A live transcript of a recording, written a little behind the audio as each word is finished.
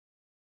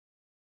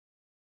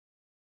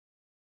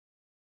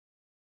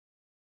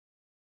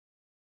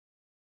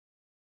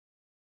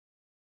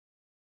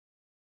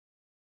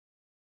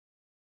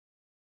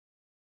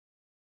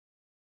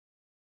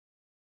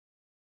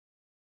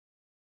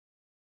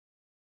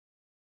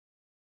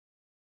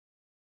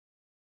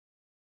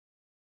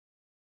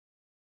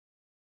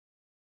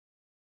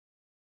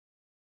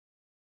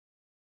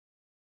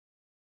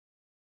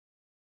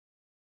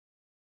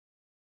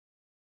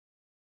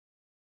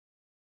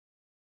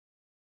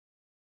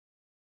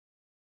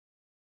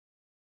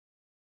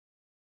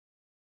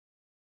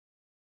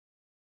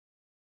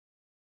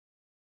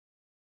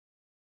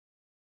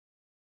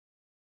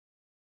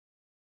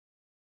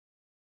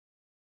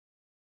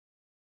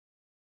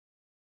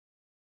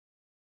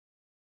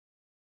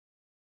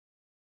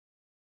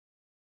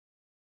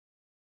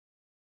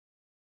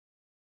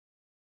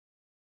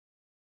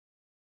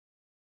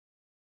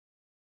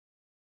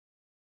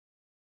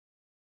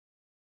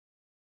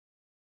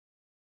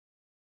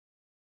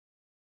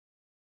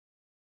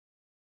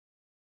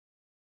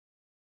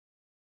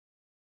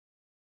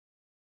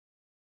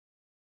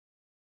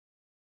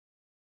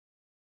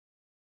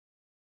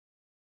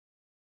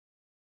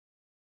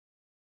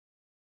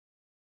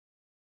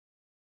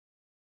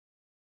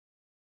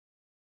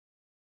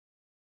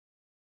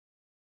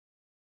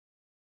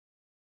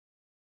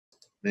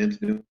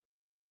dentro de um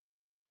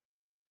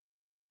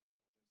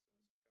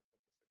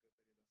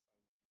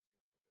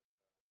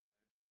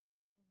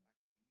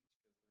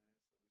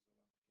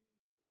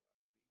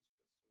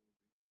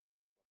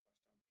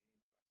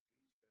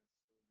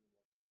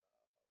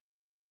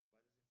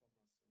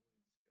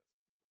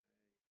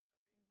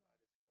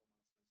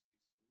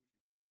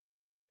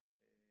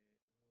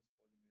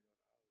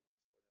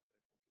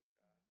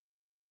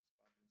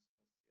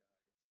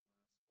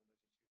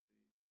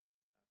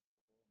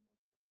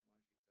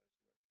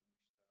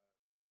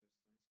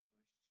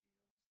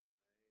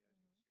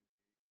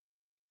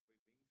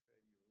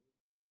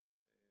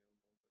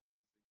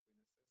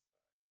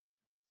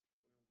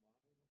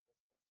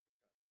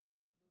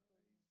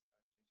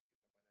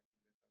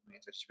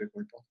a gente vê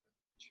como é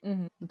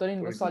importante. Doutorino,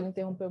 vou Pois só não. lhe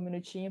interromper um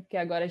minutinho, porque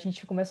agora a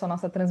gente começou a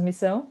nossa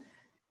transmissão.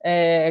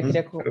 Eu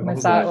queria Vamos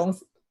começar. lá.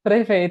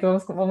 Prefeito,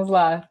 vamos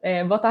lá.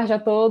 Boa tarde a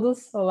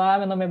todos. Olá,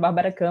 meu nome é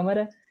Bárbara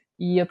Câmara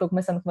e eu estou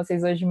começando com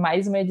vocês hoje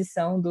mais uma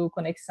edição do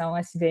Conexão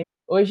SVM.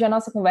 Hoje a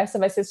nossa conversa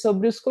vai ser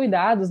sobre os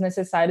cuidados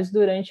necessários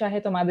durante a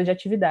retomada de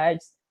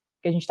atividades,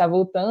 que a gente está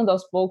voltando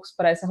aos poucos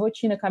para essa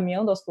rotina,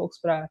 caminhando aos poucos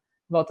para a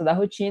volta da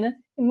rotina,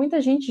 e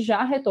muita gente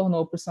já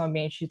retornou para o seu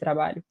ambiente de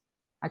trabalho.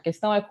 A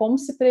questão é como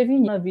se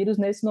prevenir o vírus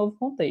nesse novo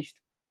contexto.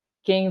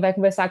 Quem vai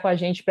conversar com a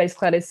gente para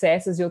esclarecer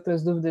essas e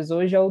outras dúvidas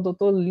hoje é o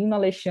Dr. Lino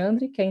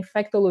Alexandre, que é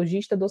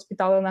infectologista do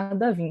Hospital Leonardo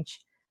da Vinci.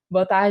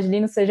 Boa tarde,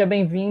 Lino, seja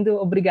bem-vindo.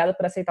 Obrigada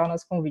por aceitar o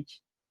nosso convite.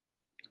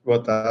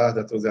 Boa tarde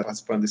a todos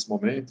participando desse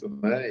momento,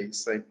 né?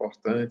 Isso é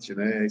importante,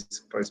 né?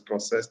 Esse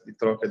processo de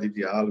troca de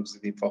diálogos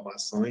e de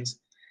informações.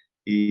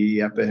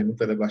 E a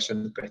pergunta é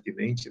bastante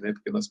pertinente, né?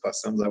 Porque nós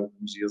passamos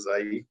alguns dias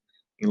aí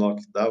em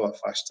lockdown,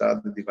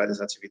 afastado de várias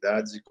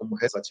atividades e como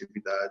essas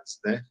atividades,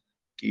 né?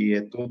 Que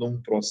é todo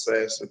um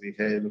processo de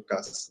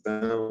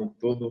reeducação,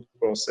 todo um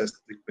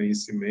processo de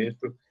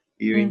conhecimento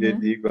e eu ainda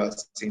digo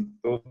assim,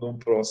 todo um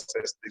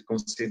processo de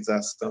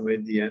conscientização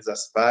mediante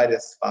as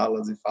várias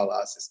falas e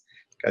falácias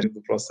que a gente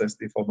do processo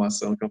de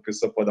informação que uma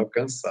pessoa pode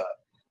alcançar.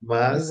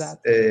 Mas,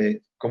 Exato.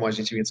 como a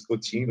gente vem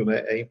discutindo, né,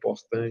 é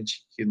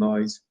importante que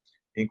nós,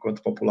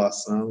 enquanto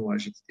população, a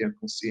gente tenha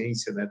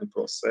consciência, né, do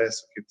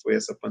processo que foi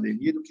essa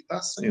pandemia e do que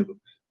está sendo,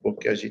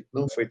 porque a gente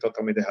não foi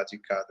totalmente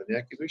erradicada, nem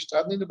aqui no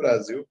Estado, nem no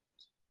Brasil,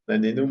 né,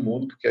 nem no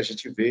mundo, porque a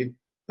gente vê,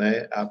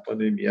 né, a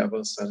pandemia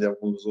avançando em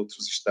alguns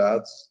outros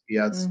estados e,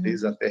 às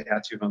vezes, até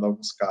reativando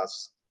alguns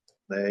casos,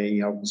 né,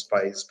 em alguns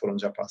países por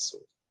onde já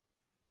passou.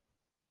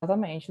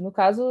 Exatamente. No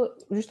caso,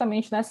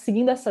 justamente, né,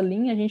 seguindo essa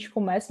linha, a gente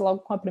começa logo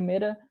com a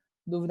primeira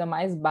dúvida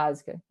mais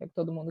básica, que é que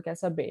todo mundo quer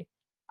saber.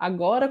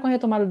 Agora, com a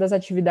retomada das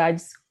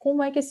atividades,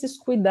 como é que esses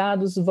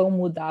cuidados vão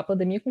mudar? A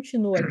pandemia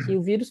continua aqui,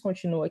 o vírus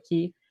continua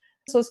aqui.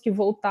 As pessoas que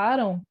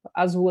voltaram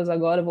às ruas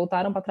agora,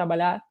 voltaram para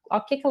trabalhar, a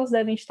que elas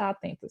devem estar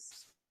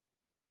atentas?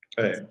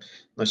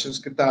 Nós temos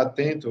que estar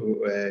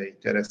atento, é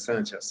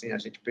interessante, assim, a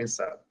gente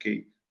pensar,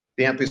 porque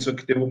tem a pessoa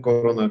que teve o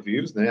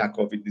coronavírus, né, a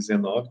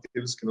Covid-19,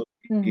 tem os que não,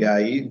 e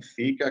aí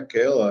fica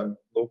aquela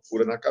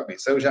loucura na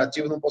cabeça. Eu já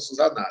tive, não posso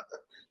usar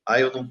nada.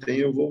 Aí eu não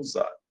tenho, eu vou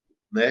usar,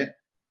 né?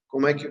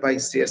 Como é que vai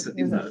ser essa Exato.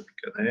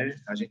 dinâmica, né?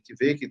 A gente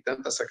vê que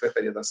tanto a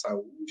Secretaria da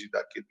Saúde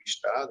daqui do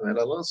Estado,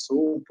 ela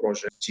lançou um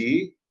projeto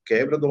de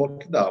quebra do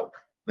lockdown,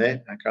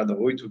 né? A cada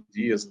 8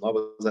 dias,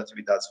 novas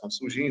atividades vão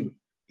surgindo.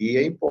 E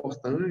é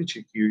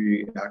importante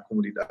que a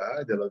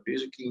comunidade ela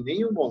veja que em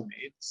nenhum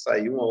momento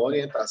saiu uma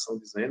orientação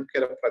dizendo que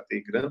era para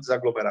ter grandes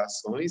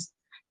aglomerações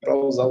para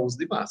usar o uso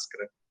de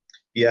máscara.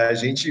 E a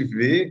gente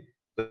vê,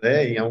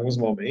 né, em alguns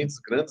momentos,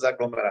 grandes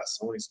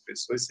aglomerações,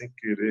 pessoas sem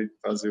querer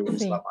fazer o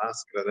uso da Sim.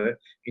 máscara, né?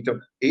 Então,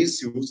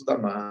 esse uso da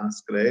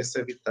máscara,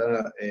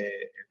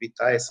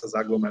 evitar essas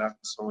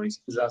aglomerações,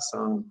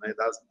 utilização, né,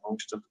 das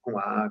mãos, tanto com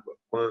água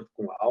quanto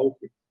com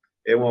álcool,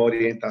 é uma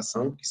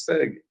orientação que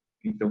segue.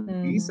 Então,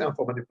 isso é uma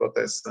forma de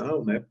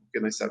proteção, né? Porque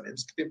nós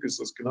sabemos que tem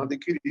pessoas que não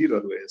adquiriram a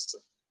doença.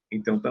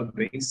 Então,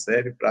 também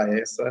serve para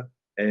essa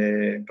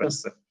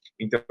prevenção.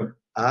 Então,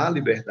 há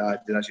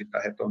liberdade de a gente estar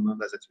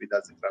retornando às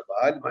atividades de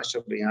trabalho, mas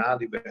também há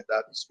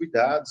liberdade dos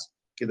cuidados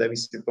que devem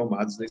ser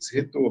tomados nesse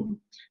retorno.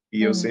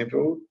 E eu sempre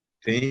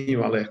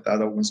tenho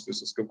alertado algumas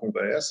pessoas que eu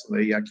converso,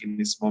 né, e aqui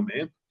nesse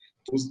momento,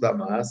 o uso da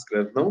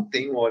máscara, não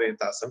tem uma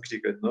orientação que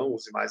diga não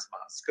use mais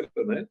máscara,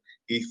 né,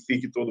 e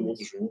fique todo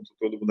mundo junto,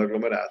 todo mundo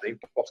aglomerado. É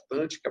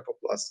importante que a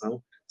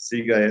população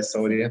siga essa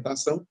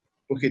orientação,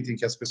 porque tem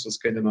que as pessoas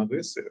que ainda não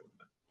adoeceram.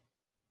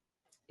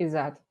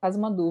 Exato. Faz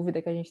uma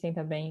dúvida que a gente tem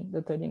também,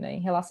 doutorina,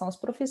 em relação às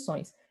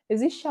profissões.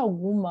 Existe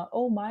alguma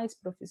ou mais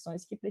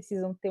profissões que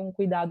precisam ter um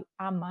cuidado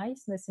a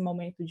mais nesse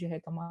momento de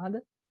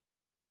retomada?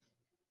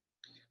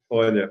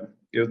 Olha,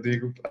 eu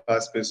digo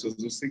às pessoas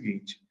o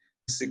seguinte: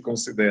 se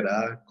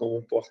considerar como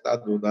um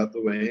portador da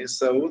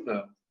doença ou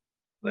não,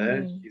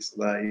 né? Isso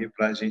daí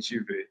para a gente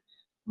ver.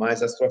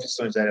 Mas as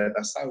profissões da área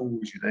da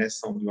saúde, né,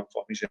 são de uma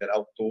forma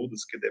geral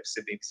todas que devem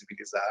ser bem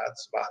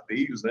visibilizadas,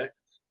 barbeiros, né,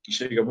 que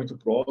chega muito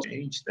próximo,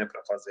 gente, né,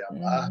 para fazer a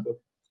barba,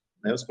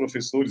 né, os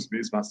professores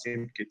mesmo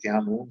assim, porque tem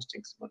alunos,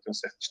 tem que se manter um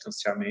certo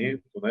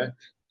distanciamento, né?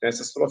 Então,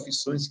 essas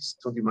profissões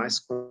que são de mais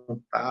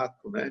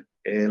contato, né,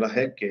 ela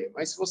requer.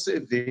 Mas se você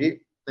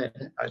vê né?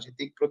 A gente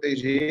tem que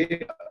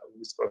proteger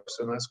os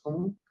profissionais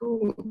como um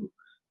todo.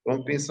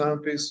 Vamos pensar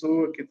uma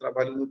pessoa que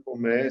trabalha no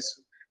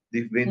comércio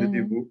de venda Uhum.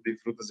 de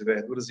frutas e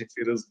verduras em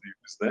feiras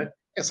livres, né?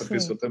 Essa Sim,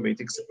 pessoa também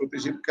tem que ser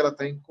protegida porque ela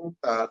está em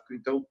contato.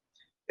 Então,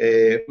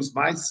 os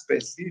mais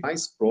específicos,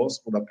 mais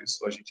próximos da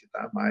pessoa a gente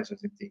está, mais a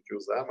gente tem que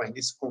usar, mas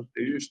nesse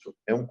contexto,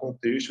 é um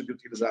contexto de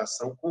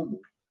utilização comum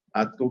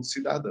a todo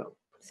cidadão,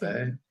 sim.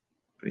 né?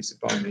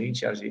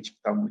 Principalmente a gente que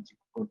está muito em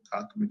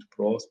contato, muito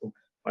próximo,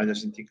 mas a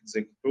gente tem que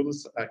dizer que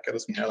todas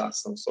aquelas em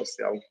relação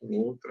social com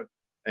outra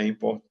é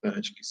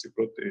importante que se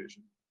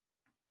protejam.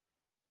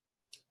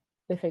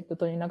 Perfeito,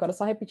 doutor Nino. Agora,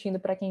 só repetindo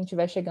para quem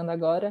estiver chegando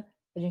agora,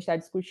 a gente está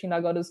discutindo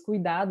agora os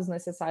cuidados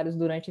necessários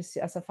durante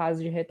essa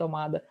fase de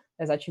retomada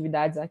das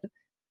atividades aqui,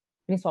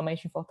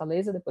 principalmente em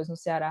Fortaleza, depois no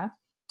Ceará.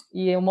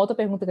 E uma outra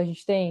pergunta que a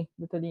gente tem,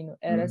 doutor Lino,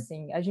 era Hum,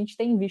 assim: a gente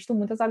tem visto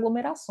muitas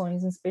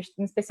aglomerações,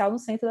 em especial no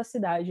centro da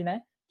cidade,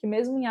 né? Que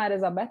mesmo em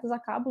áreas abertas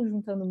acabam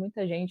juntando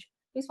muita gente,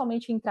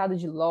 principalmente em entrada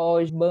de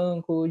loja,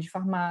 banco, de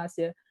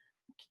farmácia.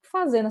 O que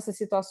fazer nessas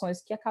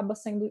situações que acaba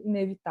sendo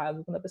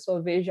inevitável, quando a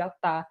pessoa vê já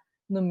está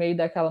no meio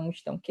daquela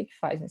multidão? O que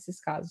faz nesses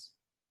casos?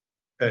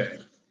 é,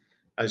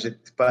 a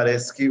gente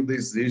parece que o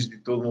desejo de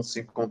todo mundo se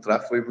encontrar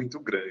foi muito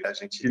grande. A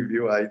gente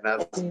viu aí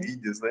nas Sim,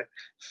 mídias, né?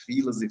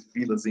 Filas e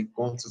filas,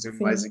 encontros e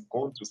mais sim.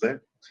 encontros,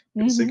 né?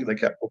 Eu sei que Uhum,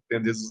 daqui a pouco tem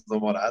o Dia dos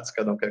Namorados,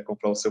 cada um quer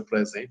comprar o seu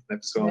presente, né? Para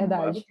o seu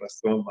amado, verdade. para a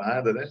sua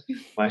amada, né?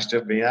 Mas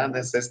também há a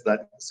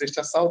necessidade de você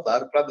estar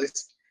saudável para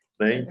isso,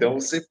 né? É Então,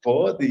 verdade. você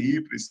pode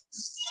ir para esses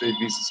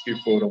serviços que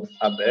foram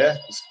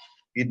abertos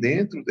e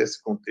dentro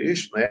desse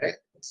contexto, né?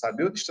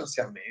 Saber o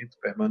distanciamento,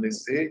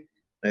 permanecer,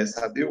 né,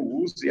 saber o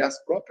uso e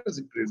as próprias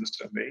empresas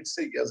também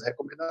seguir as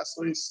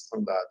recomendações que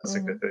são dadas da Uhum,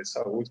 Secretaria de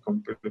Saúde,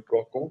 como pelo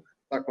PROCON,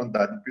 da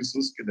quantidade de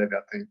pessoas que devem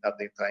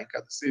adentrar em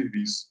cada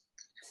serviço.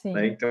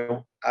 Né? sim.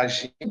 Então, a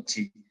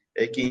gente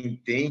é quem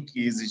tem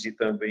que exigir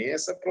também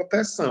essa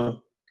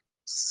proteção.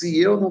 Se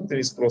eu não tenho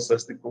esse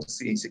processo de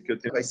consciência que eu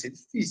tenho, vai ser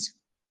difícil.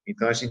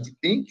 Então, a gente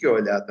tem que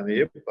olhar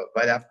também, opa,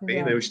 vale a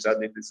pena eu Exato. estar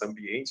dentro desse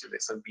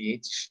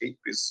ambiente cheio de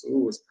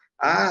pessoas,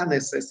 há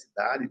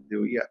necessidade de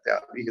eu ir até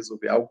ali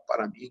resolver algo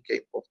para mim que é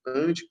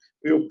importante,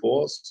 eu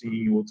posso, sim,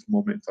 em outro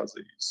momento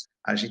fazer isso.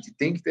 A gente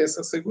tem que ter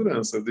essa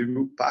segurança, eu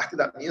digo parte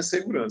da minha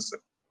segurança.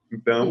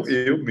 Então, Isso.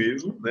 eu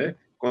mesmo, né,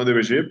 quando eu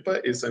vejo,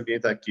 epa, esse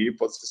ambiente aqui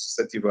pode ser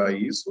suscetível a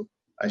isso,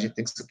 a gente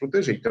tem que se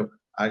proteger. Então,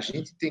 a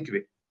gente tem que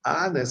ver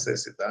a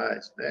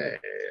necessidade, né,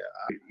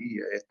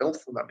 é tão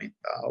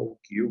fundamental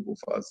que eu vou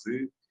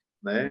fazer,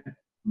 né,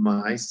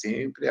 mas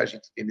sempre a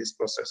gente tem nesse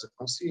processo de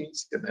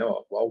consciência, né,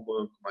 ó, vou ao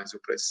banco, mas eu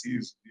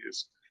preciso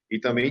disso. E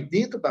também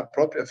dentro da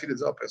própria filha,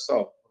 dizer, ó,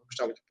 pessoal, vamos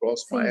estar muito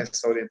próximo a Sim.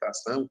 essa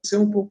orientação, ser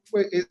um pouco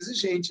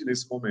exigente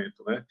nesse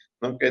momento, né?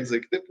 Não quer dizer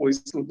que depois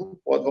tudo não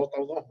pode voltar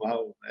ao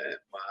normal, né?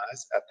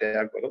 Mas até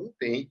agora não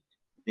tem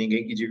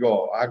ninguém que diga,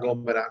 ó,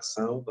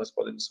 aglomeração nós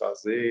podemos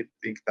fazer,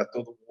 tem que estar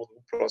todo mundo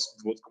um próximo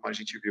do outro, como a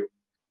gente viu.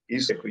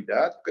 Isso é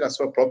cuidado pela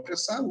sua própria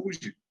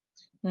saúde,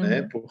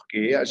 né? Uhum,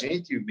 Porque a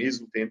gente,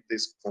 mesmo dentro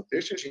desse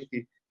contexto, a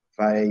gente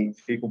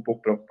fica um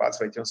pouco preocupado se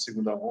vai ter uma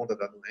segunda onda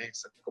da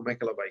doença, como é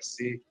que ela vai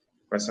ser,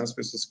 quais são as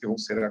pessoas que vão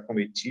ser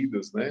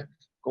acometidas, né?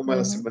 Como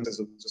elas se uhum, conectam às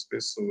outras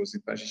pessoas.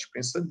 Então, a gente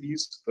pensa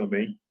nisso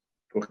também,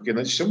 porque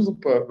nós estamos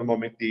no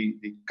momento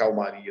de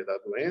calmaria da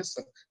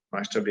doença,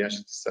 mas também a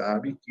gente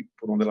sabe que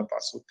por onde ela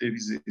passou, teve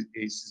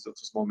esses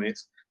outros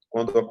momentos,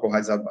 quando ocorrem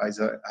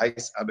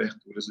as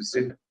aberturas dos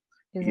serviços.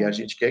 E a exato.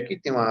 gente quer que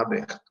tenha uma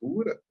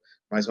abertura,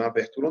 mas uma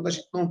abertura onde a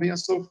gente não venha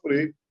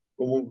sofrer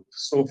como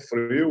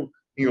sofreu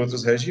em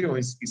outras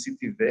regiões. E se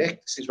tiver,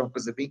 que seja uma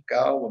coisa bem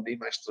calma, bem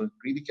mais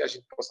tranquila e que a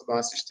gente possa dar uma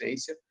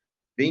assistência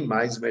bem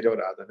mais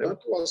melhorada. Né?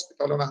 Tanto o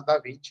Hospital Leonardo da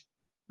Vinci,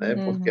 né?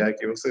 Porque Uhum,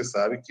 aqui você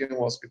sabe que é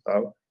um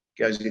hospital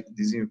que a gente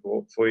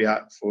desenvolveu,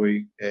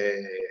 foi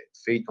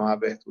feita uma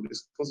abertura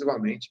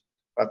exclusivamente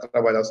para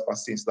trabalhar os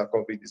pacientes da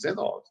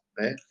Covid-19,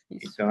 né?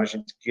 isso. Então, a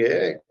gente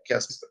quer que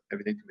assista,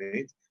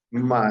 evidentemente,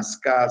 mas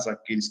caso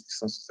aqueles que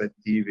são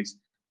suscetíveis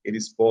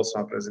eles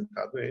possam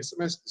apresentar a doença,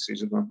 mas que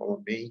seja de uma forma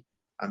bem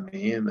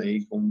amena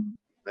e com,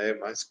 né,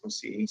 mais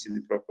consciência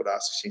de procurar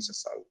assistência à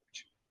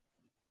saúde.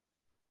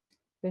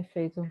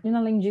 Perfeito. E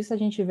além disso, a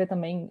gente vê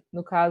também,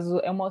 no caso,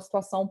 é uma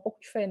situação um pouco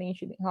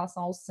diferente em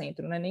relação ao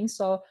centro, né? Nem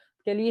só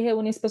porque ali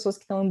reúne as pessoas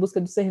que estão em busca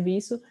do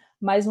serviço,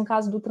 mas no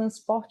caso do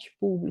transporte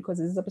público, às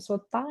vezes a pessoa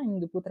está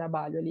indo para o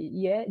trabalho ali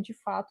e é de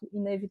fato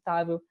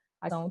inevitável.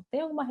 Então,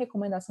 tem alguma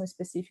recomendação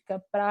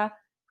específica para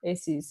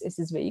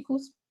esses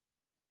veículos?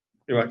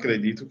 Eu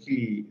acredito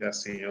que,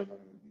 assim, eu não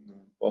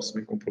posso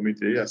me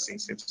comprometer, assim,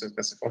 100% com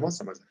essa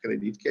informação, mas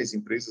acredito que as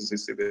empresas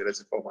receberão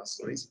as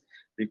informações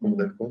de como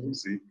deve Uhum,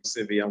 conduzir.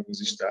 Você vê em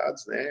alguns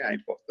estados, né, a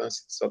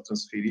importância de só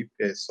transferir,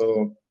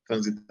 só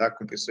transitar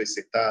com pessoas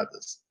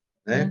sentadas,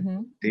 né,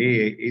 uhum,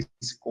 ter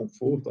esse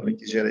conforto, além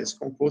de gerar esse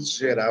conforto,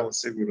 gerar uma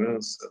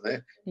segurança,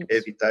 né, isso.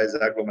 evitar as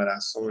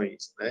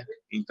aglomerações, né,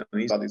 então,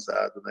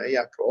 visualizado, né, e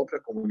a própria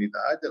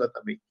comunidade, ela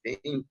também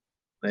tem,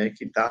 né,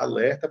 que está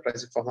alerta para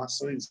as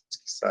informações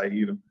que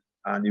saíram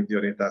a nível de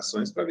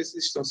orientações para ver se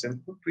estão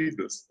sendo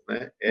cumpridas,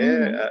 né?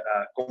 Uhum,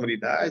 A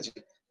comunidade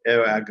é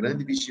a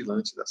grande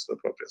vigilante da sua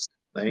própria ação,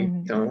 né?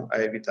 Uhum. Então, a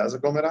evitar as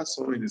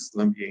aglomerações nesses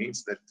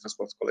ambientes, né, de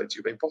transporte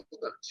coletivo é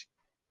importante.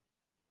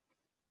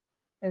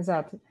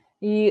 Exato.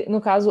 E, no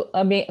caso,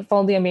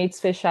 falando em ambientes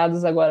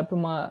fechados agora para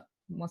uma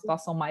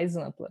situação mais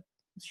ampla,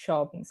 os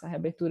shoppings, a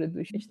reabertura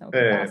dos questão que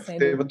está sendo.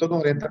 Teve toda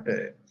uma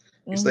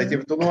isso daí Uhum,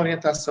 teve toda uma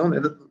orientação, né,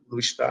 do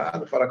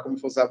Estado para como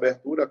fosse a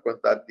abertura, a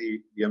quantidade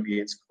de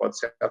ambientes que pode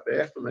ser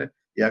aberto, né,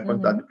 e a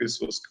quantidade uhum, de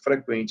pessoas que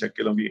frequente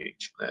aquele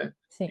ambiente, né,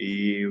 sim.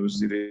 e os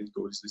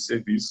diretores de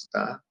serviço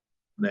tá,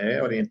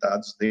 né,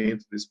 orientados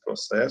dentro desse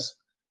processo,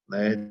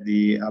 né,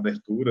 de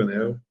abertura,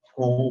 né,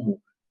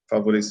 como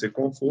favorecer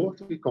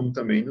conforto e como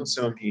também não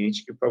ser um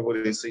ambiente que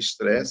favoreça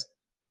estresse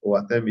ou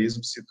até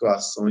mesmo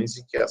situações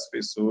em que as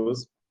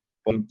pessoas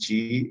podem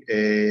sentir,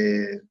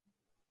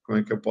 como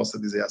é que eu posso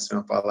dizer assim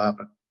uma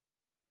palavra,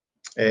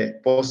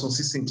 possam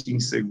se sentir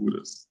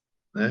inseguras,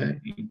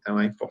 né? Então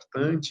é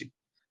importante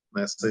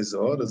nessas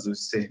horas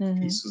os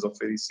Uhum, serviços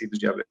oferecidos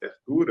de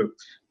abertura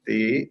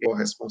ter a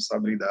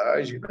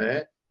responsabilidade,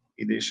 né?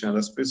 E deixando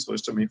as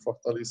pessoas também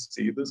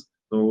fortalecidas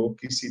no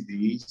que se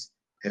diz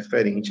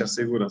referente à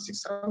segurança e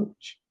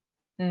saúde.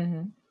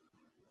 uhum.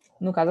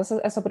 No caso,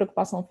 essa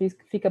preocupação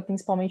fica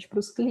principalmente para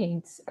os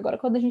clientes. Agora,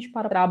 quando a gente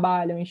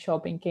trabalha em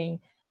shopping,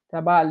 quem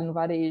trabalha no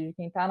varejo,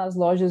 quem está nas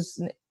lojas,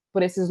 né,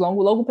 por esses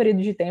longo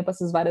período de tempo,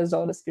 essas várias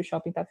horas que o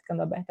shopping está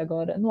ficando aberto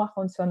agora, no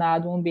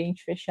ar-condicionado, um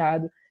ambiente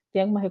fechado,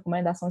 tem alguma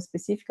recomendação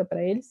específica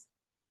para eles?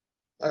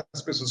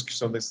 As pessoas que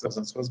estão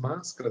usando suas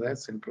máscaras, né,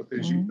 sendo Uhum,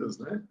 protegidas,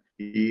 né,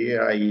 e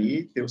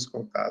aí ter os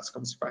contatos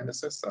como se faz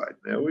necessário,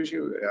 né. Hoje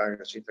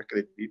a gente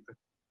acredita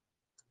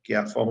que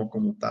a forma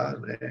como está,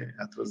 né,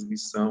 a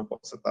transmissão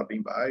possa estar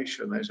bem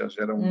baixa, né, já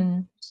gera um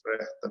uhum,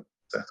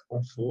 certo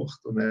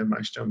conforto, né,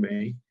 mas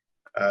também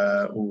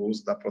o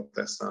uso da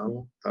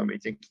proteção também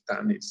tem que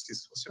estar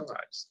nesses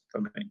funcionários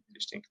também,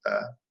 eles têm que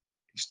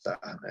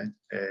estar, né,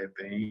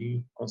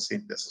 bem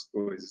consciente dessas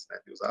coisas, né,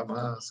 de usar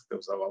máscara,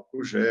 usar o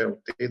álcool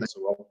gel, ter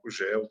o álcool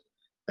gel,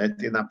 né,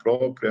 ter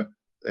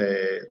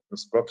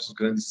nos próprios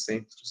grandes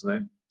centros,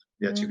 né,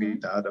 de uhum,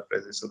 atividade, a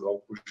presença do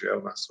álcool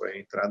gel na sua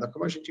entrada,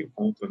 como a gente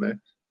encontra, né,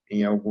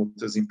 em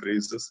algumas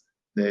empresas,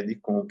 né, de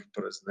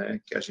compras,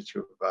 né, que a gente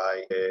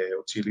vai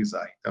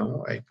utilizar.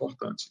 Então, é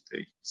importante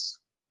ter isso.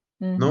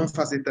 Não uhum,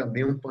 fazer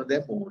também um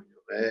pandemônio,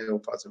 né,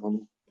 ou fazer uma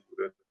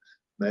loucura,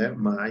 né,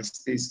 mas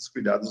ter esses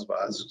cuidados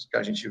básicos que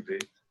a gente vê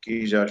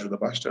que já ajuda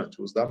bastante.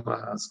 O uso da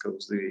máscara, o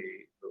uso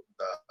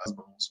das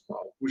mãos com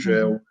álcool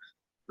uhum, gel,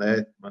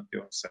 né,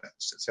 manter um certo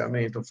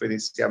distanciamento,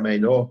 oferecer a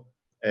melhor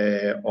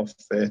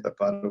oferta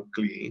para o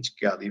cliente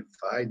que ali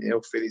vai, né,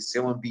 oferecer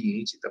um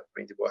ambiente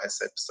também de boa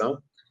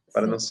recepção,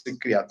 para não sim, se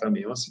criar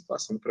também uma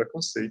situação de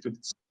preconceito,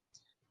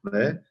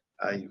 né?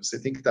 Aí você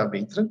tem que estar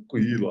bem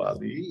tranquilo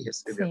ali e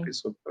receber a sim,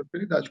 pessoa com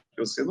tranquilidade, porque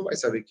você não vai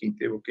saber quem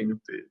teve ou quem não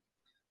teve,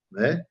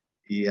 né?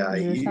 E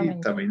aí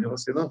justamente. também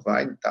você não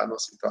vai estar numa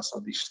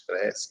situação de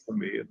estresse, com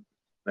medo,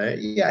 né?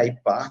 E aí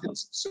parte do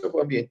seu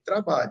ambiente de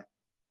trabalho.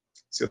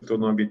 Se eu estou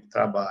no ambiente de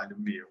trabalho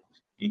meu,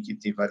 em que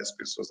tem várias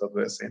pessoas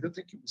adoecendo, eu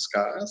tenho que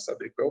buscar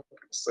saber qual é o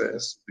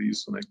processo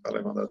disso, né, que está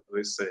levando a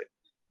adoecer,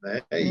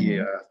 né? E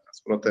Uhum, as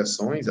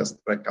proteções, as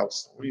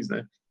precauções,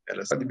 né,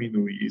 elas para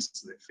diminuir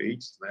esses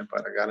efeitos, né,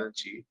 para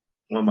garantir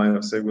uma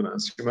maior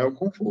segurança e maior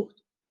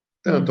conforto,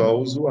 tanto uhum, ao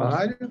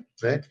usuário,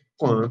 né,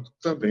 quanto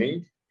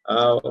também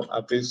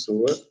à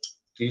pessoa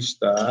que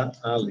está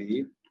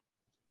ali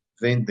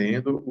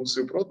vendendo o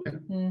seu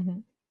produto.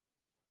 uhum.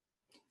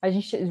 A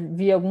gente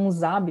via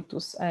alguns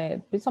hábitos,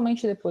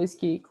 principalmente depois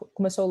que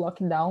começou o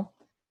lockdown,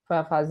 foi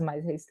a fase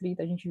mais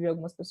restrita, a gente viu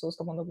algumas pessoas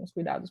tomando alguns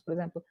cuidados. Por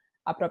exemplo,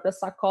 a própria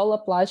sacola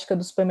plástica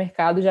do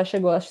supermercado já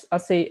chegou a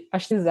ser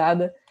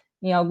hostilizada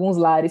em alguns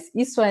lares.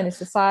 Isso é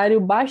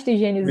necessário? Basta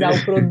higienizar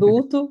o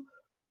produto?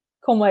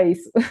 Como é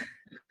isso?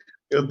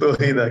 Eu estou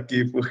rindo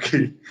aqui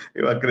porque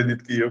eu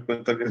acredito que eu,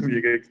 quanto a minha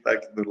amiga que está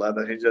aqui do lado,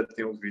 a gente já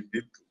tem ouvido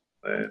de tudo,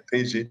 né?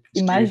 Tem gente que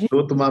Imagina.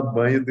 não toma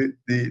banho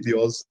de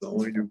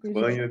ozônio,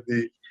 banho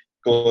de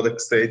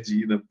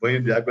cloroxidina,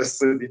 banho de água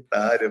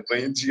sanitária,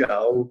 banho de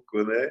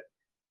álcool, né?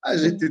 A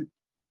Sim. gente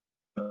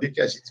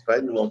que a gente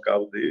vai num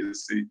local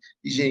desse,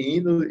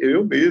 higieno,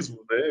 eu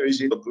mesmo, né? Eu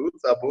higieno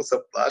produtos, a bolsa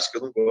plástica,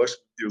 eu não gosto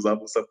de usar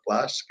bolsa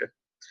plástica,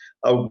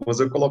 algumas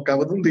eu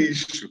colocava no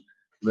lixo,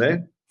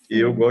 né? E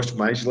eu Sim. gosto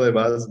mais de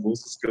levar as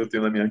bolsas que eu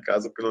tenho na minha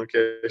casa por uma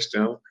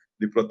questão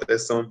de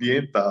proteção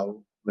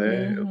ambiental,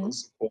 né? Eu não Uhum.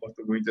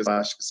 suporto muitas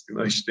plásticas que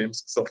nós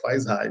temos que só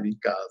faz raiva em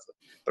casa.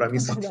 Para mim É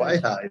só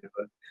faz verdade.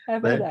 raiva, É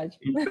né? verdade.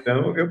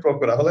 Então eu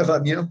procurava levar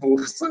minha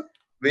bolsa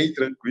bem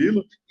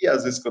tranquilo e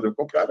às vezes quando eu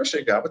comprava, eu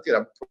chegava,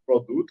 tirava o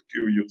produto que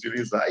eu ia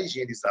utilizar,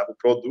 higienizava o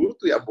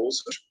produto e a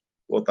bolsa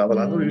botava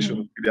lá no lixo, eu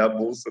Uhum. não queria a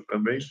bolsa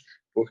também,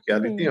 porque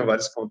ali Sim. tinha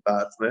vários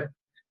contatos, né?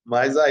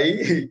 Mas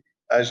aí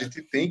a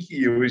gente tem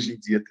que, hoje em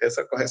dia, ter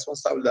essa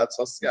corresponsabilidade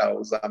social,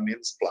 usar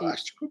menos Isso.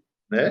 plástico,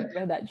 né?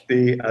 Verdade.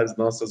 Ter as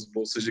nossas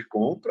bolsas de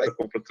compra, e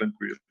compra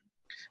tranquilo.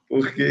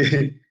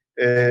 Porque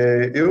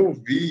eu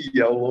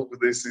vi ao longo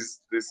desses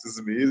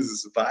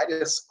meses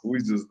várias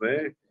coisas,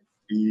 né?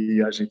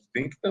 E a gente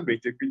tem que também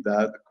ter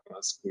cuidado com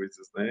as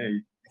coisas, né?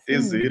 E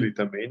Sim, e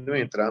também não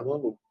entrar numa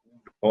loucura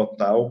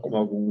total, como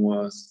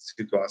algumas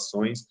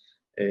situações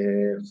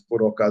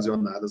foram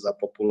ocasionadas à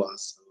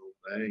população,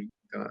 né?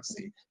 Então,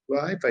 assim,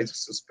 vai, faz o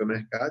seu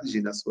supermercado,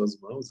 higiene as suas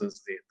mãos antes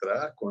de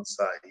entrar, quando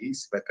sair,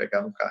 se vai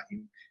pegar no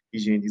carrinho,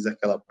 higieniza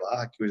aquela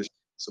barra, que hoje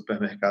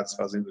supermercados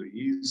fazendo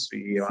isso,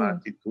 e é uma sim.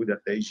 atitude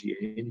até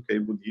higiênica e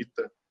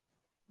bonita,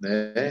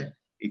 né?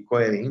 E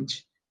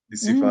coerente de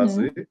se Uhum.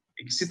 fazer,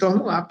 e que se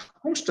torna um hábito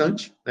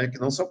constante, né? Que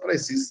não só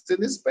precisa ser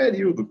nesse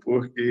período,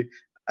 porque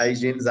a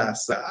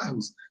higienização,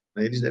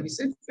 né, eles devem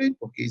ser feitos,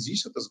 porque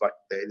existem outras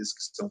bactérias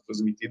que são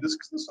transmitidas,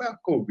 que não só é a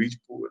Covid,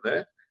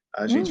 né?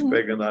 A gente Uhum.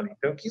 pegando ali.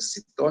 Então, que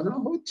se torna uma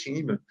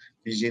rotina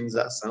de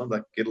higienização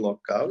daquele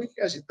local e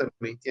que a gente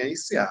também tenha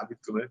esse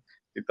hábito, né?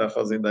 De estar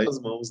fazendo aí as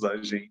mãos da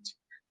gente.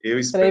 Eu Para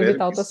espero evitar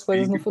que outras isso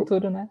coisas no fique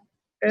futuro, né?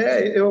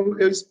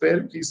 eu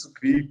espero que isso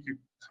fique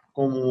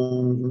como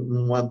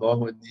uma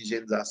norma de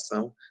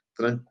higienização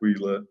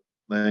tranquila,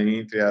 né,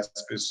 entre as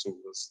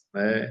pessoas,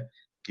 né,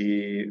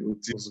 que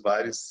os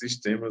vários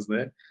sistemas,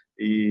 né,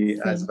 e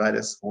as Sim.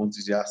 várias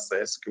fontes de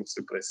acesso que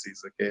você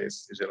precisa, que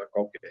seja ela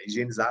qualquer.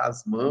 Higienizar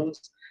as mãos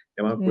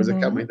é uma coisa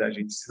que a mãe Uhum. da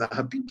gente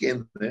ensinava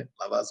pequeno, né?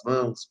 Lavar as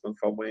mãos quando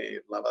for ao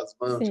banheiro, lavar as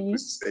mãos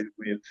depois Sim. que sair do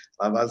banheiro,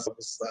 lavar as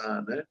mãos,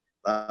 né?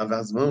 Lavar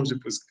as mãos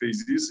depois que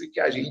fez isso, e que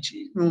a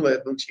gente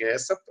não tinha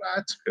essa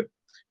prática.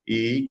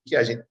 E que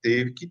a gente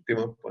teve que ter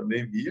uma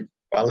pandemia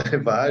para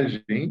levar a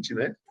gente,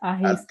 né, a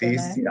Arrisca, ter né?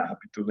 esse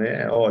hábito,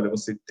 né? Olha,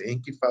 você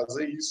tem que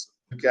fazer isso.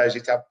 Porque a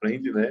gente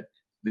aprende, né,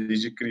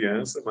 desde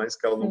criança, mas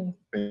que ao longo Sim,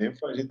 do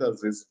tempo a gente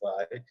às vezes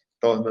vai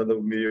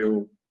tornando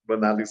meio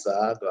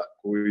banalizado a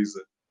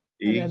coisa.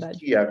 é E verdade.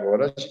 que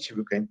agora a gente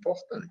viu que é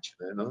importante,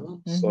 né? Não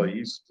só Uhum.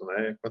 isso,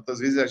 né? Quantas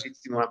vezes a gente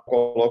não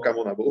coloca a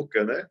mão na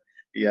boca, né?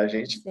 E a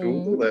gente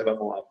tudo Sim. leva a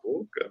mão à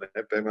boca, né?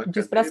 Pega uma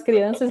Diz para as caneta,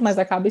 crianças, mas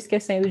acaba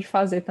esquecendo de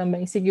fazer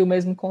também, seguir o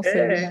mesmo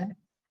conselho, é, né?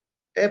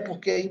 é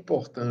porque é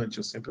importante,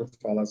 eu sempre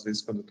falo, às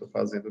vezes, quando eu estou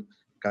fazendo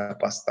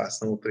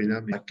capacitação ou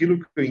treinamento, aquilo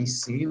que eu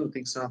ensino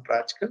tem que ser uma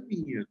prática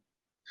minha,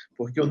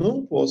 porque eu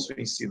não posso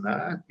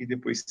ensinar e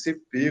depois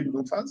ser pego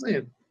não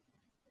fazendo,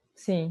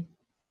 Sim.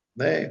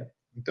 né?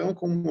 Então,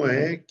 como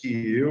é que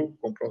eu,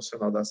 como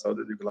profissional da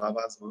saúde, eu digo,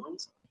 lava as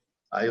mãos,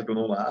 aí eu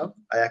não lavo,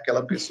 aí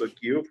aquela pessoa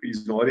que eu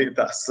fiz uma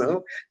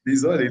orientação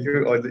diz, olha,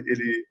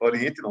 ele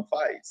orienta e não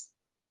faz,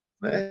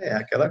 né? É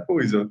aquela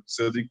coisa,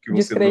 se eu digo que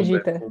você não deve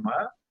Descredita.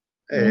 fumar,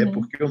 é Uhum.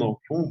 porque eu não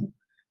fumo,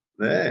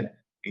 né?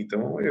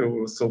 Então,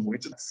 eu sou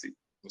muito assim.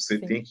 Você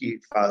Sim. tem que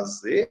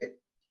fazer,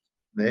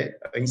 né?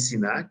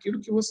 Ensinar aquilo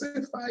que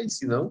você faz,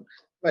 senão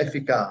vai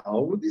ficar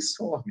algo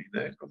disforme,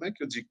 né? Como é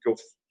que eu digo que eu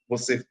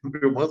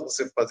mando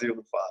você fazer e eu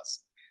não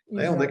faço?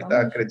 Né? Onde é que está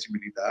a Exatamente.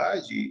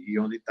 credibilidade e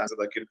onde está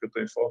daquilo que eu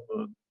estou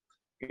informando?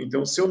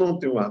 Então, se eu não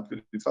tenho o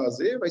hábito de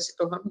fazer, vai se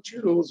tornar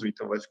mentiroso.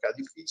 Então, vai ficar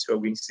difícil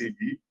alguém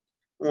seguir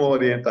uma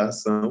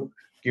orientação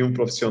que um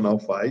profissional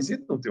faz e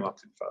não tem o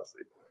hábito de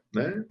fazer,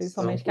 né? São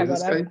Principalmente que coisas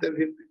que a agora gente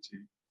deve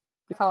repetir.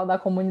 falar da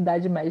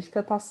comunidade médica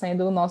está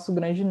sendo o nosso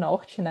grande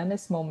norte, né,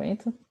 nesse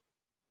momento.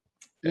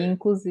 E, É,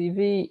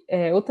 inclusive,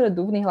 outra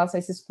dúvida em relação a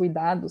esses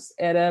cuidados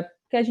era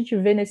que a gente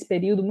vê nesse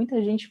período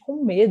muita gente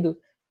com medo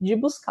de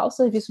buscar o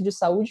serviço de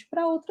saúde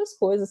para outras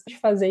coisas, de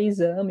fazer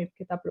exame,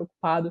 porque está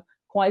preocupado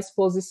com a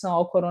exposição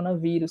ao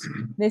coronavírus.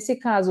 Nesse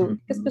caso, uhum.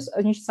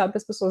 a gente sabe que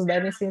as pessoas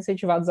devem ser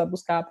incentivadas a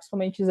buscar,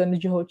 principalmente exames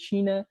de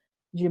rotina,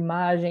 de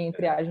imagem,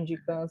 triagem de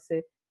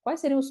câncer.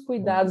 Quais seriam os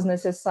cuidados Bom,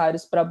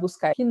 necessários para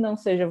buscar que não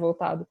seja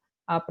voltado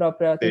a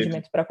próprio teve,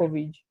 atendimento para a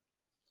Covid?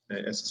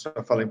 essa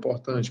sua fala é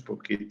importante,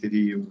 porque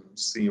teria um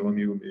senhor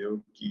amigo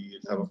meu que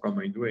estava Hum. com a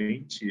mãe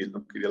doente, e ele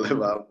não queria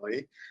levar a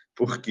mãe,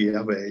 porque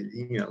a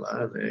velhinha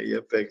lá, né,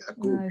 ia pegar Ah,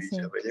 Covid.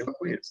 A sim. velhinha eu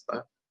conheço,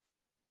 tá?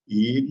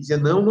 E ele dizia,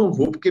 não, não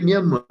vou, porque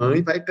minha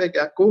mãe vai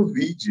pegar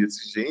Covid. Eu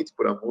disse, gente,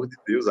 por amor de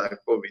Deus, a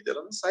Covid,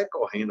 ela não sai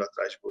correndo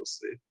atrás de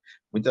você.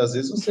 Muitas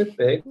vezes você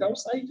pega ao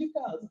sair de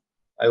casa.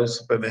 Aí o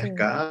Sim.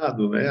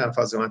 supermercado, né, a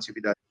fazer uma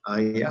atividade.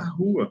 Aí é a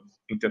rua.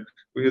 Então,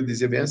 eu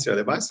dizia bem assim,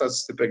 olha, é mais fácil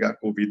você pegar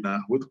Covid na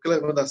rua do que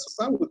levando a sua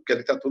saúde, porque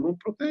ali está todo mundo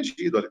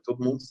protegido, ali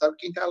todo mundo sabe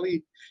quem está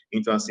ali.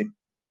 Então, assim,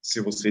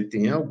 se você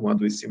tem algum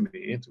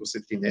adoecimento,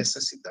 você tem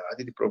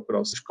necessidade de procurar,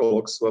 você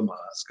coloque sua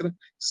máscara,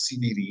 se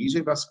dirija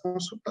e vá se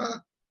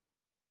consultar,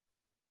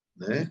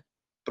 né?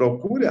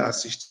 Procure a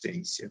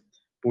assistência.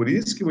 Por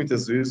isso que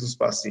muitas vezes os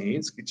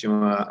pacientes que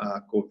tinham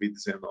a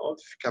Covid-19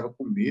 ficavam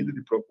com medo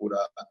de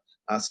procurar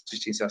a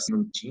assistência assim,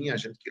 não tinha, a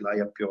gente que lá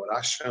ia piorar,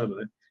 achando,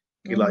 né?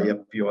 Que lá ia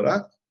Uhum.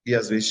 piorar, e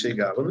às vezes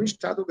chegava no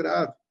estado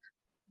grave,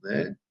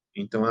 né?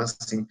 Então,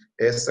 assim,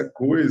 essa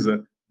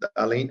coisa,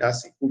 além,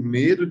 assim, o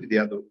medo de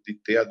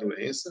ter a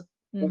doença,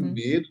 o Uhum.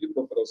 medo de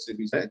procurar o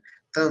serviço, né?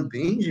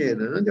 Também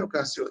gerando e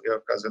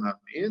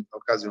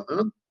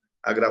ocasionando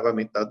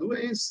agravamento da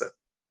doença.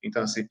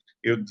 Então, assim,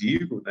 eu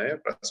digo, né,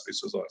 para as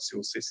pessoas, ó, se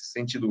você se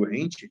sente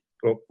doente,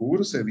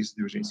 procure o serviço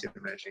de urgência e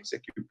emergência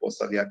que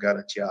possa ali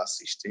garantir a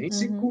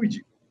assistência e Uhum.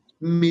 cuide.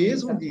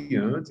 Mesmo Exato.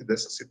 diante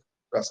dessa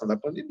situação da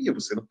pandemia,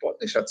 você não pode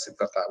deixar de se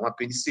tratar. Um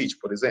apendicite,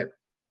 por exemplo,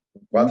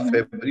 um quadro Uhum.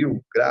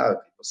 febril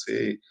grave,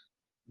 você...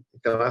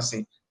 Então,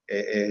 assim,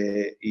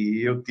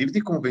 E eu tive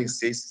de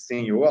convencer esse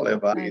senhor a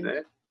levar,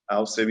 né,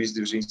 ao serviço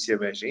de urgência e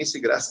emergência,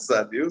 e graças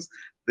a Deus,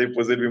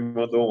 depois ele me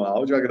mandou um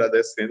áudio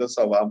agradecendo a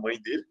salvar a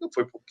mãe dele, não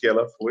foi porque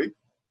ela foi,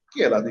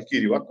 que ela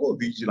adquiriu a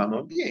Covid lá no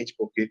ambiente,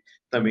 porque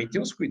também tem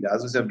os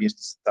cuidados dos ambientes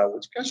de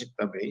saúde que a gente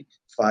também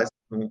faz,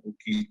 o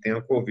que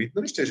tenha Covid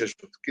não esteja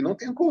junto, que não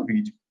tenha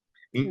Covid.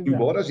 Exato.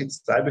 Embora a gente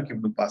saiba que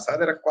no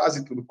passado era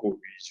quase tudo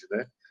Covid,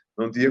 né?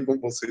 Não tinha como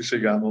você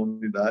chegar numa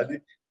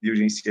unidade de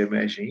urgência e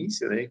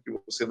emergência, né, que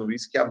você não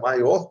visse que a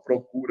maior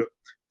procura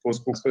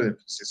fosse, por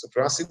exemplo, você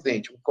sofreu um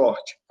acidente, um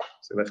corte,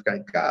 você vai ficar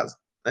em casa,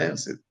 né?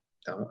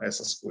 Então,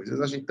 essas coisas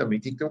a gente também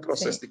tem que ter um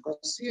processo Sim, de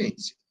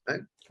consciência,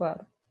 né?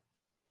 claro.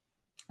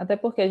 Até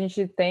porque a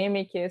gente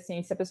teme que,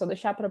 assim, se a pessoa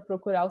deixar para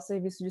procurar o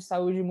serviço de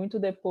saúde muito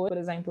depois, por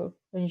exemplo,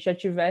 a gente já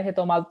tiver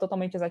retomado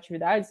totalmente as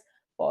atividades,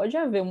 pode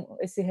haver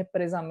esse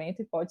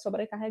represamento e pode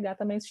sobrecarregar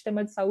também o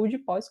sistema de saúde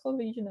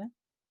pós-Covid, né?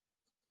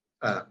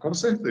 Ah, com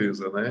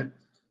certeza, né?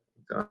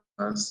 Então,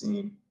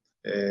 assim,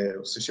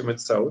 o sistema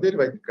de saúde ele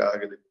vai de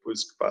carga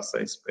depois que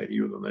passar esse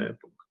período, né?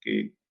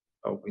 Porque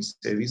alguns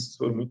serviços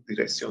foram muito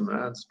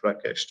direcionados para a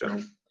questão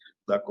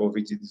da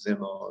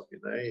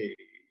Covid-19, né? E,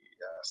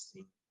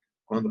 assim,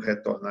 quando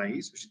retornar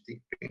isso, a gente tem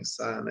que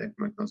pensar, né?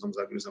 Como é que nós vamos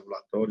abrir os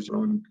ambulatórios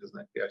crônicos,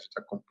 né? Que a gente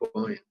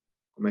acompanha,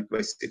 como é que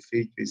vai ser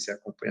feito esse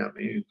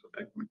acompanhamento,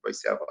 né? Como é que vai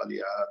ser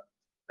avaliado.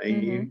 Né?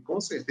 E, Uhum. com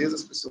certeza,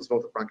 as pessoas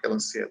voltam com aquela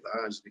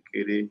ansiedade de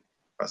querer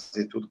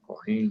fazer tudo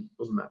correndo,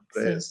 tudo na Sim.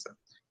 pressa.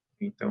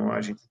 Então, a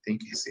gente tem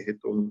que esse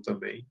retorno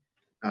também,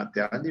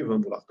 até a nível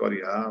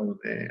ambulatorial,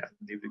 né, a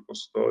nível de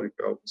consultório,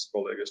 que alguns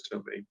colegas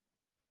também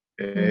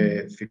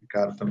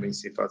ficaram também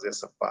sem fazer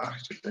essa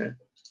parte, né?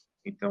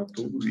 Então,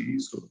 tudo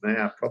isso, né,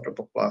 a própria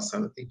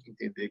população tem que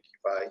entender que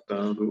vai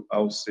dando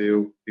ao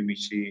seu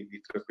limite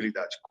de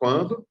tranquilidade.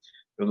 Quando,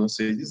 eu não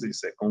sei dizer,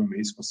 se é com um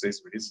mês, com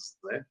 6 meses,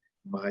 né?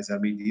 Mas à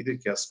medida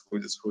que as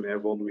coisas forem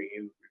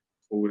evoluindo,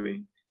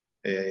 forem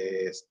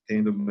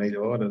tendo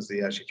melhoras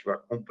e a gente vai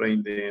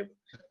compreendendo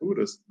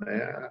futuras,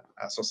 né,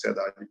 a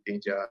sociedade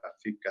tende a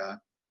ficar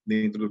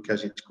dentro do que a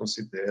gente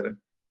considera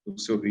o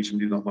seu ritmo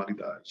de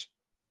normalidade.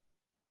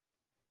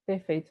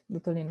 Perfeito,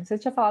 doutor Lino. Você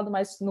tinha falado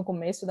mais no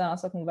começo da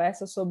nossa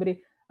conversa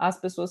sobre as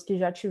pessoas que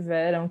já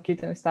tiveram, que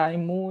estão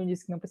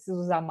imunes, que não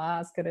precisam usar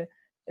máscara.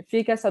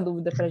 Fica essa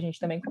dúvida para a gente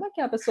também. Como é que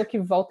é a pessoa que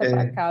volta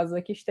para É,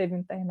 casa, que esteve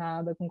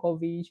internada com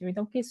Covid, ou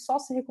então que só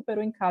se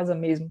recuperou em casa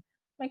mesmo?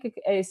 Como é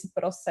que é esse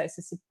processo,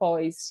 esse certo.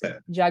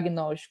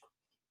 pós-diagnóstico?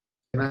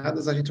 Nada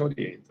a gente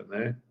orienta,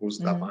 né? O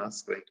uso da Uhum,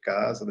 máscara em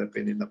casa,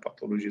 dependendo da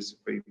patologia, se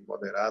foi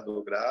moderado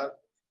ou grave,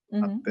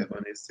 a uhum,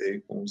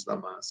 permanecer com o uso da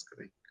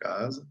máscara em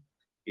casa.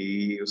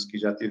 E os que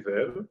já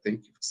tiveram, tem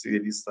que, se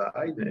ele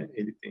sai, né,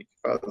 ele tem que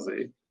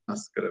fazer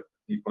máscara.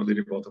 E quando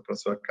ele volta para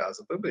sua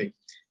casa também.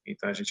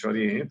 Então, a gente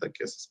orienta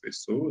que essas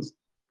pessoas,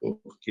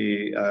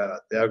 porque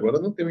até agora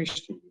não tem um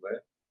estudo,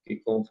 né, que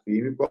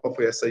confirme qual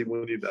foi essa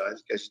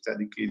imunidade que a gente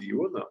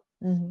adquiriu ou não.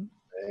 uhum,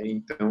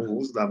 Então, o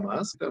uso da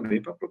máscara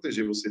também para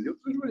proteger você de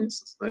outras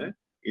doenças, né?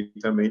 E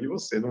também de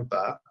você não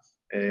estar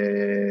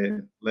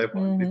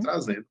levando e uhum.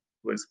 trazendo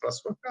doenças para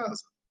sua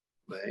casa.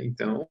 Né?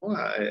 Então,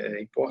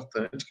 é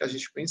importante que a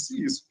gente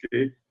pense isso,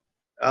 porque,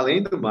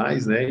 além do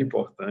mais, né, é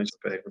importante,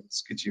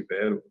 perguntas que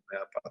tiveram, né,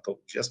 a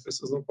patologia, as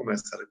pessoas não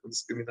começaram com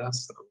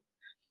discriminação,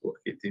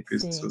 porque tem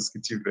Sim, pessoas que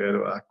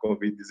tiveram a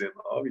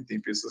Covid-19 e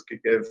tem pessoas que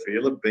querem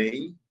vê-la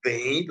bem,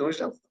 bem longe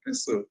da outra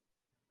pessoa.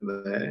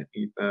 Né?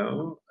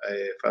 Então,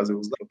 fazer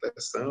uso da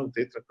proteção,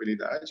 ter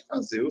tranquilidade,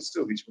 fazer o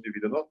seu ritmo de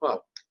vida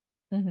normal,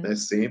 uhum, né?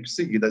 Sempre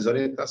seguir as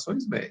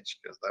orientações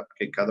médicas, tá?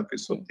 Porque cada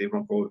pessoa sim. teve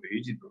uma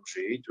COVID de um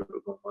jeito,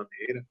 de uma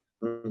maneira,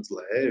 uns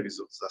leves,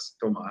 outros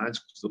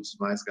assintomáticos, outros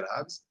mais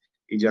graves,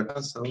 e de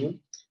ação,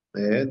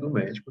 né, do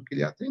médico que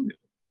lhe atendeu.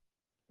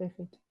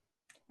 Perfeito.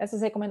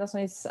 Essas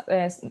recomendações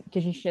que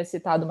a gente tinha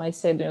citado mais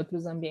cedo em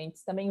outros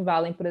ambientes também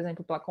valem, por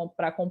exemplo,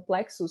 para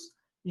complexos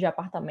de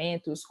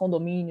apartamentos,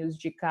 condomínios,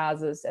 de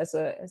casas,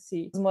 essas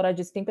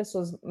moradias. Tem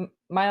pessoas,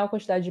 maior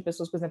quantidade de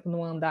pessoas, por exemplo,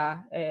 no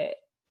andar.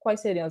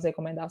 Quais seriam as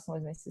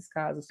recomendações nesses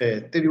casos?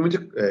 Teve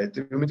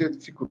muita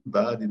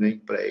dificuldade, né, em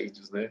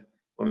prédios, né?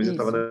 Uma vez eu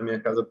estava Isso, na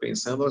minha casa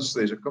pensando, ou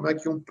seja, como é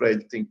que um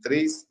prédio tem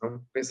três,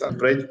 vamos pensar, um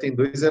prédio tem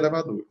 2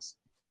 elevadores.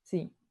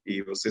 sim,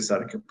 E você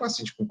sabe que o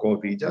paciente com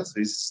Covid, às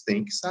vezes,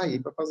 tem que sair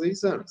para fazer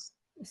exames.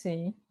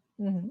 sim.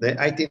 Uhum, Né?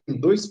 Aí tem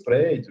 2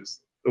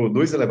 prédios, ou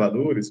 2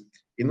 elevadores,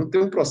 e não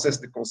tem um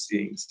processo de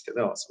consciência.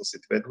 Não, se você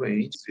estiver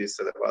doente,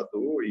 esse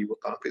elevador e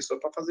botar uma pessoa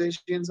para fazer a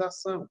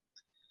higienização.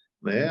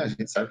 Né? A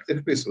gente sabe que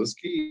teve pessoas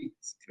que,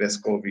 se tivesse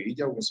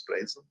Covid, alguns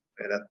prédios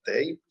era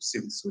até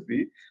impossível de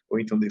subir, ou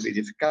então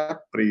deveria ficar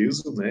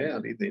preso, né,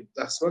 ali dentro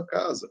da sua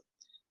casa.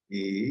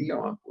 E é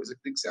uma coisa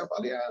que tem que ser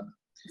avaliada.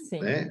 sim.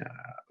 Né?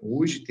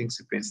 Hoje tem que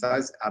se pensar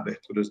as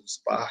aberturas dos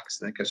parques,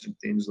 né, que a gente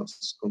tem nos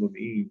nossos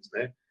condomínios,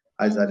 né,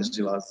 as áreas Uhum.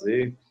 de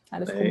lazer,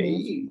 Áreas né, comuns.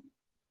 e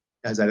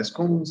as áreas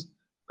comuns.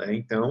 Né?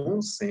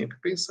 Então, sempre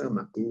pensando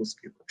na luz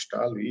que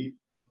está ali,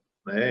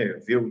 né,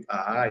 ver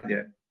a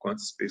área,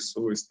 quantas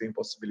pessoas têm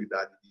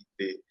possibilidade de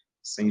ter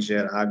sem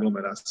gerar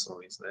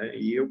aglomerações, né?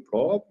 E o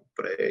próprio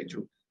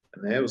prédio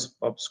né? Os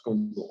próprios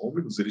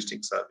condôminos, eles têm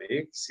que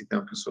saber que se tem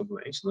uma pessoa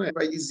doente, não é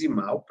vai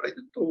dizimar o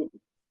prédio todo,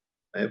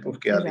 né?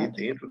 Porque ali Exato.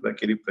 dentro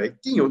daquele prédio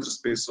tem outras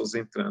pessoas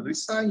entrando e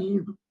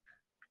saindo,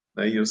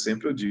 né? E eu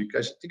sempre digo que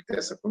a gente tem que ter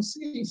essa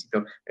consciência.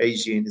 Então, é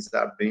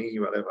higienizar bem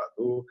o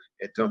elevador,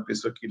 é ter uma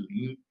pessoa que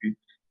limpe,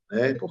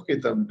 né? Porque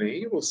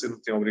também você não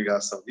tem a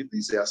obrigação de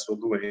dizer a sua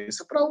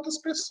doença para outras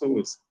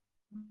pessoas,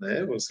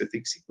 né? Você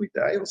tem que se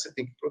cuidar e você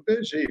tem que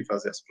proteger e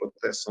fazer as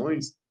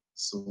proteções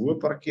sua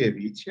para que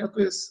evite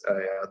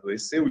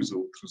adoecer os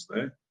outros,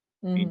 né?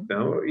 Uhum.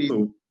 Então,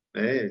 isso,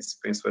 né? Esse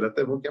penso era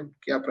até bom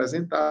que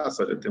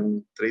apresentasse. Olha, eu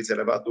tenho 3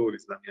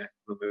 elevadores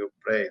no meu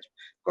prédio.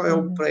 Qual é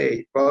o Uhum.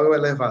 prédio? Qual é o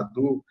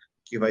elevador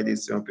que vai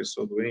descer uma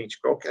pessoa doente?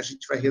 Qual que a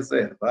gente vai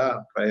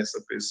reservar para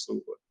essa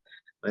pessoa?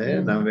 Né?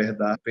 Na Uhum.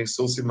 verdade,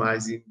 pensou-se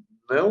mais em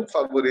não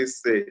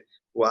favorecer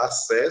o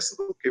acesso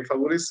do que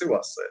favorecer o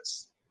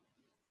acesso,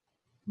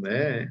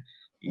 né?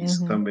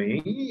 Isso Uhum.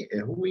 também é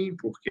ruim,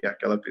 porque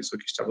aquela pessoa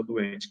que estava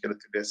doente, que ela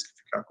tivesse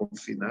que ficar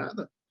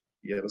confinada,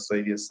 e ela só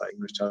iria sair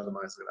no estado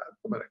mais grave,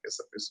 como era que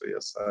essa pessoa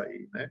ia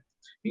sair, né?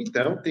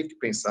 Então, tem que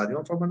pensar de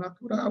uma forma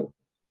natural,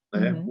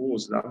 né? Uhum. O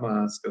uso da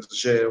máscara,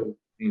 gel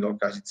em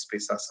locais de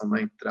dispensação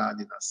na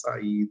entrada e na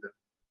saída,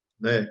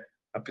 né?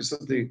 A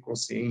pessoa ter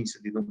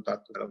consciência de não estar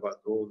no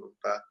elevador, não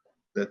estar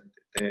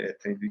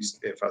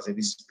fazendo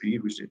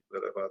espirros dentro do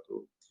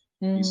elevador.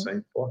 Isso Uhum. é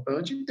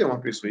importante e ter uma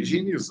pessoa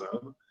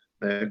higienizando,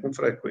 né, com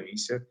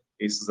frequência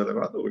esses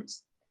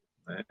elevadores,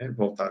 né?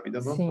 Voltar à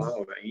vida Sim.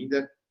 normal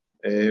ainda,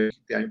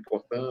 ter a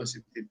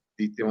importância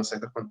de ter uma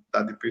certa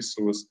quantidade de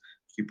pessoas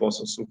que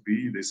possam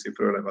subir e descer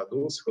para o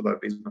elevador, se for da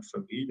mesma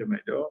família,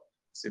 melhor,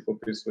 se for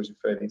pessoas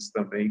diferentes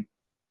também,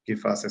 que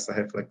façam essa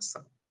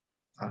reflexão,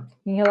 tá?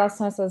 Em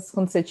relação a essas,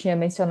 quando você tinha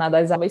mencionado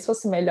as talvez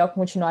fosse melhor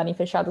continuarem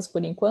fechadas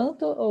por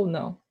enquanto ou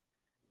não?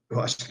 Eu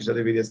acho que já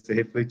deveria ser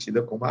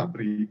refletida como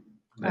abrir,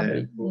 né?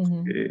 Abrir.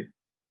 Uhum. Porque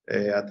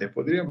até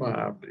poderia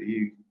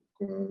abrir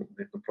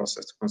dentro do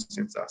processo de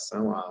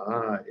conscientização a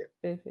área,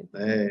 Perfeito.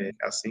 né?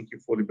 Assim que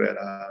for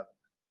liberar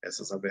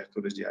essas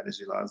aberturas de áreas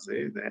de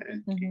lazer,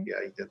 né? Uhum. Que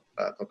ainda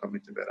está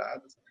totalmente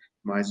liberadas,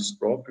 mas os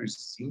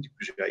próprios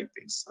síndicos já ir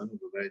pensando,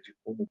 né? De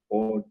como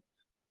pode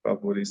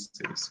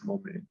favorecer esse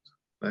momento,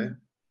 né?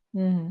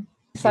 Uhum. Tem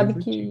que Sabe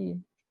refletir.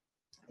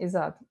 que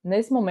exato.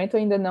 Nesse momento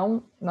ainda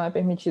não é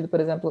permitido, por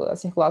exemplo, a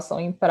circulação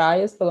em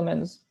praias, pelo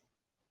menos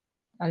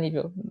a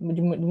nível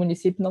do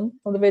município,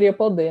 não deveria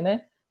poder,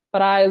 né?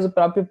 Praias, o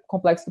próprio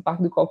complexo do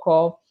Parque do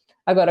Cocó.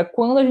 Agora,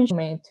 quando a gente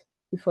momento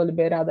que for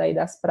liberado aí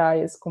das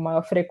praias com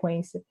maior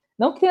frequência,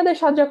 não que tenha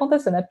deixado de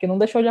acontecer, né? Porque não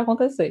deixou de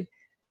acontecer.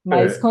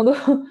 Mas É,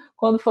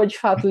 quando for de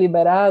fato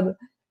liberado,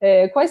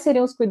 quais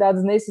seriam os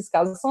cuidados nesses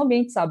casos? São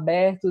ambientes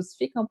abertos?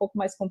 Fica um pouco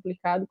mais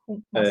complicado?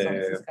 Como são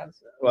nesses casos?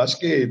 eu acho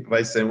que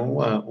vai ser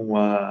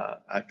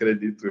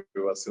acredito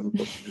eu, assim, eu não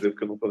posso dizer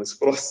porque eu não estou nesse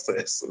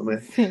processo,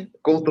 né? Sim,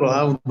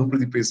 Controlar o número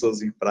de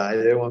pessoas em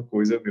praia é uma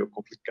coisa meio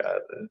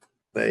complicada,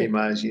 né? sim,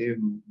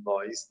 Imagine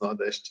nós,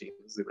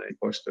 nordestinos, né,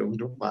 encostamos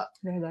no mar,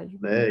 verdade.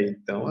 né?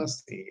 Então,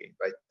 assim,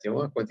 vai ter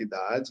uma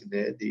quantidade,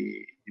 né,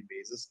 de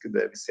mesas que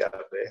devem ser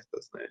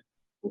abertas, né,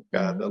 por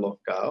cada Uhum.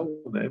 local,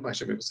 né? Mas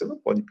também você não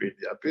pode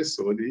perder a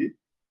pessoa de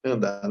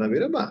andar na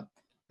beira-mar,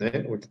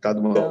 né? Ou de estar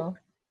Então,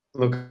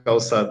 no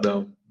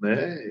calçadão,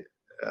 né?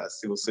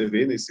 Se você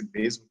vê nesse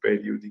mesmo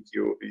período em que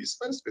houve isso,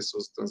 várias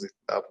pessoas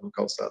transitavam no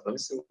calçadão, e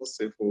se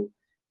você for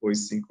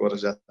às 5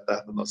 horas da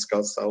tarde no nosso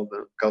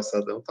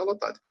calçadão está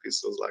lotado de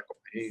pessoas lá sim.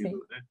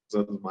 correndo, né?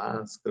 Usando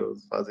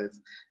máscaras, fazendo.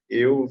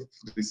 Eu,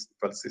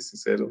 para ser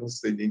sincero, eu não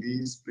sei nem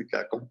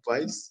explicar como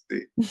vai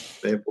ser,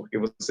 né? Porque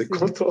você Sim.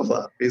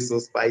 controlar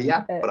pessoas para ir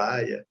à É,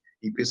 praia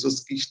e pessoas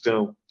que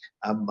estão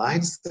há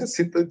mais de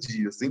 60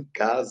 dias em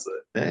casa,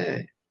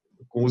 né?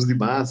 Com uso de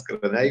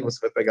máscara, né? E você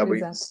vai pegar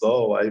banho de exato.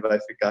 sol, aí vai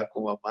ficar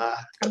com a A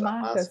marca da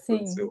marca, máscara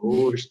no sim. seu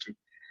rosto,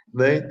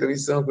 né? Então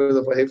isso é uma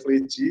coisa para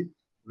refletir,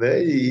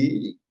 né?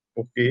 E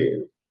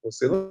porque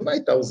você não vai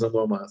estar usando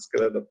uma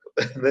máscara, né?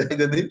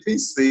 Ainda nem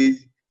pensei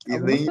e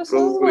Algumas nem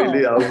pessoas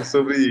procurei vão, algo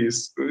sobre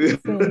isso.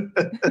 sim.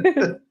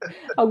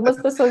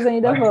 Algumas pessoas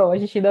ainda vão, a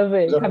gente ainda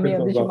vê, Já pensou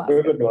caminhando de alguma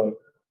coisa, máscara.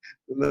 Glauco?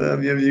 A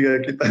minha amiga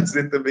aqui está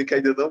dizendo também que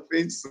ainda não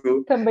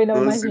pensou Também não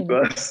numa imagino.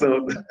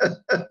 situação,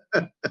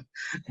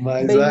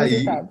 mas Bem aí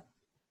inusitado.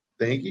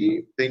 tem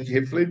que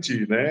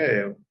refletir,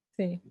 né?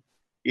 Sim.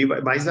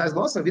 Mas a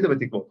nossa vida vai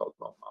ter que voltar ao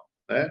normal,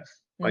 né?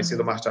 Vai ser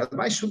Uhum. mais tarde,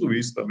 mas tudo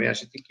isso também a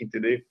gente tem que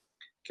entender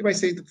que vai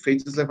ser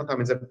feito os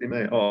levantamentos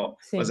epidemiológicos. Ó,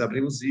 nós Sim.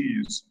 abrimos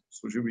isso,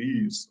 surgiu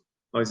isso,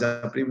 nós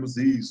abrimos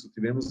isso,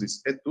 tivemos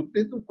isso. É tudo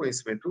dentro do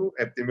conhecimento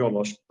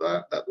epidemiológico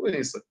da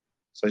doença.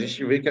 Se a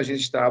gente vê que a gente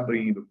está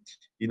abrindo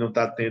e não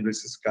está tendo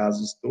esses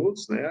casos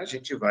todos, né, a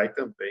gente vai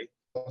também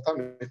no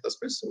comportamento das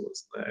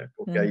pessoas, né?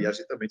 Porque aí a Uhum.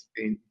 gente também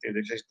tem que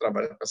entender que a gente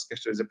trabalha com as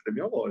questões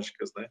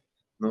epidemiológicas, né?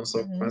 Não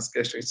só com Uhum. as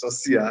questões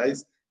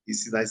sociais e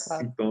sinais e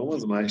Claro.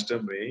 sintomas, mas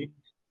também,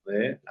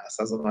 né, a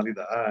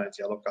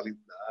sazonalidade, a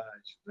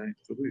localidade, né,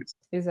 tudo isso.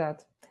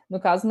 Exato. No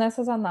caso,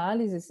 nessas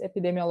análises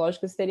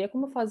epidemiológicas, teria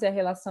como fazer a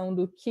relação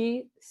do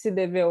que se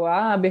deveu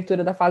à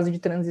abertura da fase de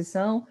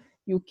transição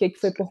e o que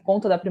foi por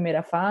conta da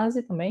primeira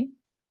fase também?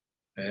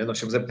 Nós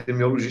temos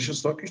epidemiologistas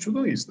só que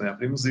estudam isso, né?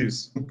 Abrimos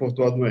isso,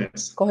 comportou a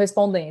doença.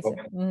 Correspondência.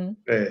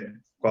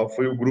 Qual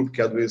foi o grupo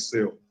que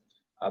adoeceu?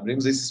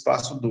 Abrimos esse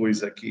espaço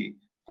 2 aqui,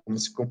 como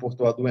se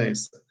comportou a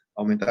doença.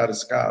 Aumentaram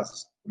os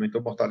casos? Aumentou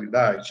a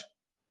mortalidade?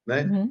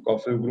 Né? Qual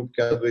foi o grupo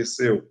que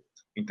adoeceu?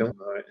 Então,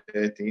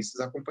 tem esses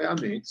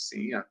acompanhamentos,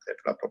 sim, até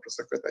para a própria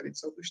Secretaria de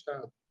Saúde do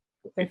Estado,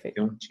 porque Perfeito.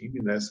 tem um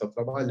time, né, só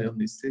trabalhando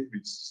nesses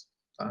serviços,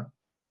 tá?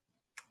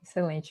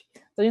 Excelente.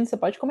 Tolino, você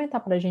pode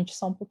comentar para a gente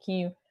só um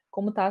pouquinho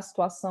como está a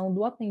situação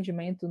do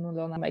atendimento no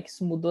Leonardo, como é que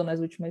isso mudou nas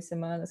últimas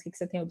semanas, o que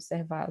você tem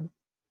observado?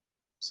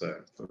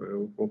 Certo.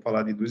 Eu vou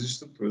falar de 2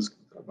 estruturas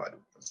que trabalham,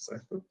 tá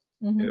certo?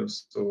 Eu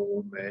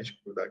sou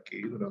médico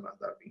daqui, do Leonardo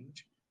da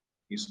Vinci,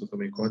 e sou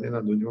também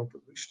coordenador de uma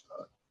do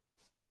Estado.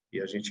 E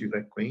a gente,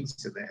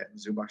 frequência, né,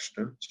 reduziu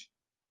bastante.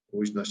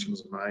 Hoje nós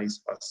temos mais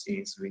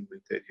pacientes vindo do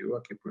interior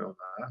aqui para o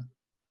Leonardo,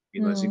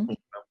 e nós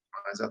encontramos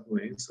mais a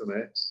doença,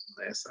 né,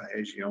 nessa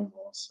região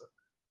nossa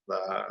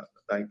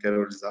da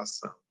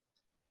interiorização.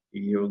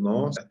 E o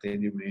nosso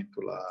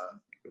atendimento lá,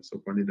 eu sou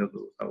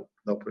coordenador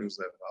da UPA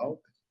José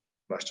Walter,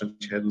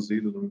 bastante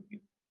reduzido de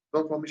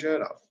uma forma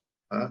geral,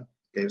 tá?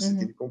 E aí você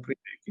tem que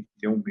compreender que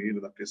tem um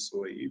medo da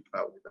pessoa ir para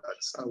a unidade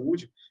de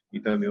saúde e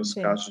também os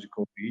casos de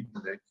Covid,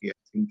 né, que é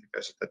assim que a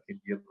gente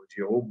atendia no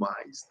dia ou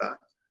mais, tá?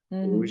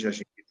 Hoje a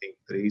gente tem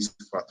 3,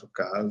 4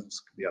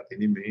 casos de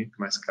atendimento,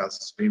 mas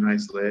casos bem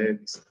mais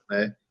leves,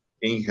 né,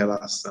 em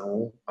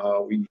relação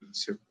ao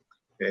início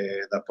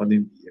da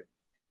pandemia.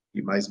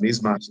 E mais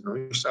mesmo assim não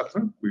está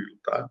tranquilo,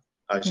 tá?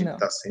 A gente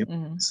está sempre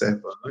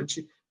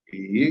observante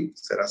e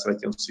será que vai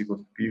ter um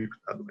segundo pico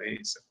da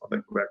doença? Quando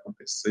é que vai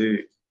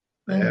acontecer?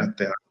 Né?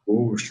 Até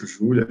agosto,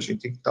 julho, a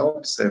gente tem que estar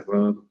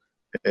observando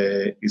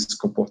esse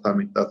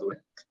comportamento da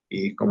doença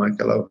e como é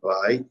que ela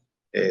vai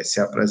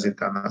se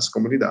apresentar nas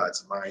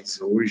comunidades.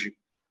 Mas hoje,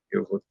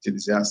 eu vou te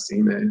dizer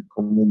assim, né,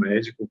 como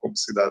médico, como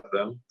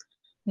cidadão,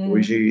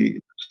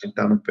 hoje a gente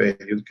está num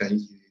período que a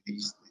gente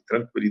diz de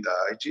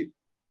tranquilidade,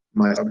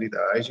 mais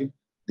habilidade,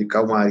 de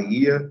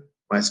calmaria,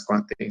 mas com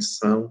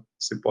atenção,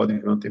 se pode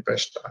vir uma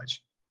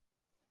tempestade.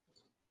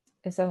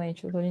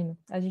 Excelente, Tolino.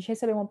 A gente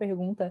recebeu uma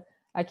pergunta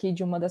aqui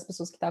de uma das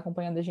pessoas que está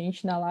acompanhando a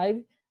gente na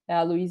live, é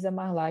a Luísa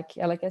Marlac.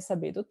 Ela quer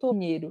saber, doutor,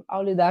 dinheiro,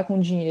 ao lidar com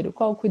dinheiro,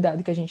 qual o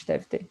cuidado que a gente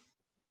deve ter?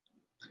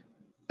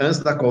 Antes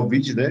da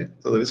Covid, né,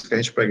 toda vez que a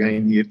gente pegar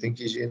em dinheiro, tem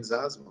que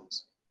higienizar as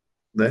mãos,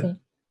 né?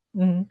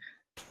 Sim.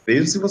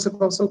 Mesmo se você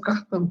passar o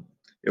cartão.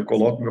 Eu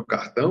coloco meu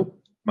cartão,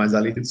 mas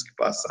ali temos que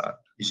passar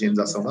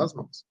higienização das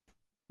mãos.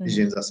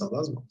 Higienização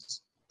das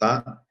mãos,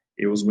 tá?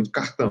 Eu uso muito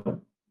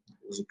cartão,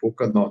 uso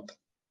pouca nota,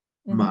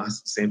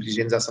 mas sempre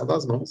higienização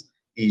das mãos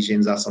e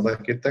higienização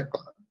daquele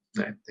teclado,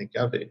 né? Tem que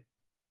haver.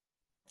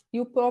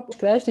 E o próprio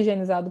crédito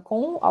higienizado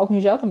com álcool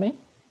em gel também?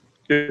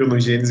 Eu não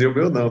higienizei o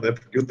meu não, né?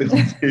 Porque eu tenho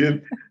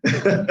medo.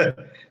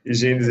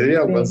 Higienizei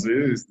algumas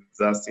vezes,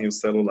 assim, o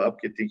celular,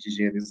 porque tem que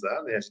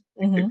higienizar, né? A gente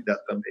tem que cuidar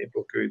também,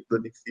 porque ele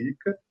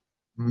danifica.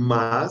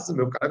 Mas, no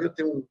meu caso, eu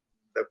tenho um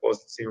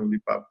depósito de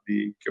papo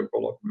que eu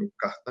coloco no meu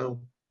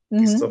cartão,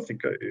 que só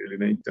fica ele,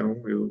 né?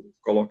 Então, eu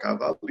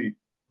colocava ali,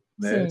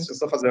 né? Deixa eu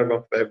só fazer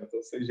alguma pergunta.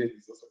 Você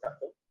higieniza o seu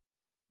cartão?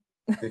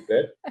 De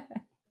pé?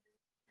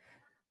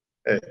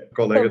 O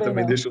colega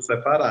também deixou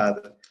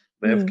separada,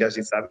 né? Porque a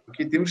gente sabe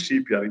que tem um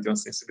chip, ali tem uma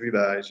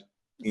sensibilidade.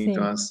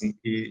 Então, assim,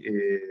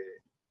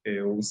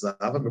 eu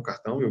usava meu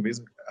cartão, eu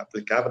mesmo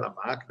aplicava na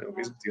máquina, eu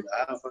mesmo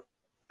tirava,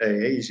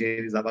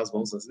 higienizava as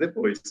mãos antes e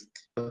depois.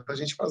 Então, a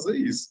gente fazer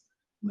isso,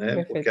 né?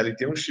 Perfeito. Porque ali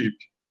tem um chip,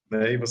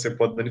 né? E você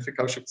pode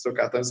danificar o chip do seu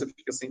cartão e você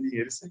fica sem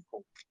dinheiro e sem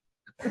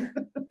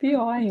compra.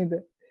 Pior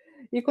ainda.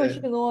 E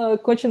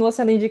continua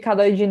sendo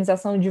indicada a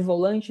higienização de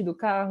volante do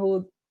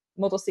carro,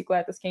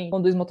 motocicletas, quem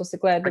conduz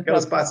motocicleta,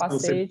 aquelas próprio partes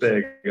que você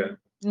capacete.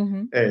 pega.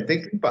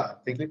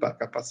 Tem que limpar.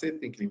 Capacete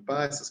tem que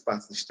limpar, essas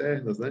partes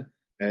externas, né?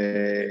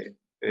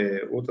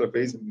 Outra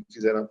vez me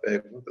fizeram a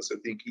pergunta se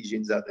eu tenho que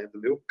higienizar dentro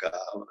do meu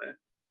carro, né?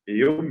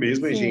 Eu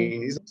mesmo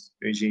higienizo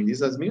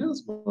as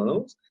minhas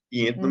mãos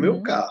e entro no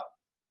meu carro.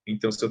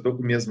 Então, se eu estou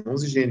com minhas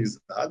mãos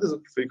higienizadas, o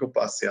que foi que eu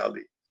passei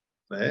ali?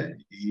 Né?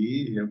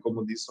 E,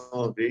 como disse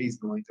uma vez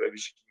numa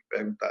entrevista que me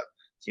perguntaram,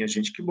 tinha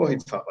gente que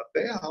borrifava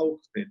até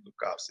álcool dentro do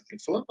carro, você tem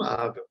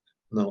inflamável.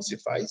 Não se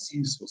faz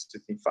isso, você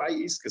tem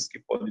faíscas que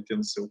podem ter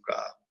no seu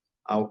carro,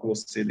 álcool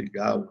você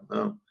ligar ou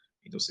não.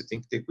 Então, você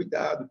tem que ter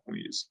cuidado com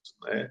isso,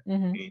 né?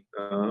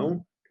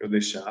 Então, eu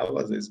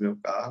deixava, às vezes, meu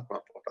carro com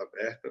a porta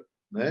aberta,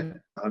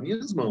 né? Nas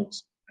minhas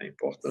mãos. É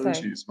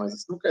importante isso, mas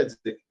isso não quer dizer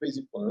que, de vez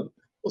em quando,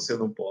 você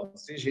não pode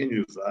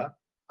higienizar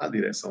a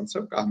direção do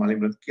seu carro. Mas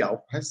lembrando que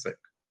álcool resseca.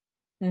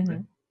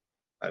 Né?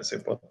 Aí você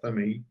pode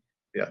também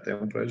ter até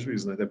um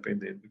prejuízo, né?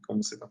 Dependendo de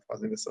como você está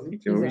fazendo essa limpa.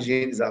 Então, eu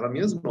higienizava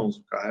minhas mãos,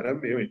 o carro era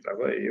meu,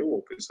 entrava eu,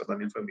 ou pessoa da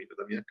minha família,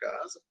 da minha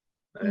casa,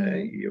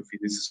 né? E eu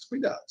fiz esses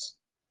cuidados.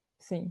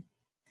 Sim.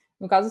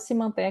 No caso, se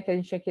mantém que a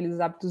gente tinha aqueles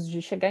hábitos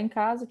de chegar em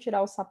casa,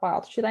 tirar o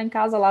sapato, tirar em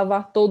casa,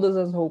 lavar todas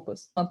as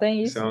roupas.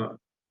 Mantém isso?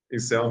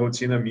 Isso é uma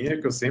rotina minha,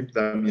 que eu sempre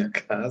da minha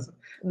casa.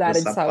 Da Meu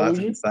área de sapato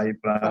saúde. de sair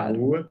para a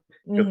rua.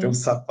 Eu tenho um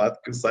sapato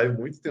que eu saio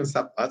muito, tenho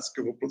sapatos que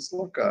eu vou para outros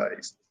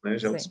locais. Né?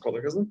 Já os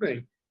colegas não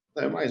têm.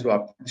 né? Mas o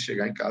hábito de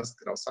chegar em casa,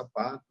 tirar o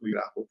sapato,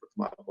 virar a roupa,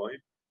 tomar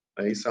banho,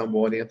 isso é uma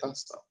boa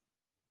orientação,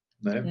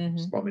 né? Uhum.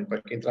 Principalmente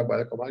para quem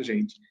trabalha como a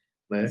gente,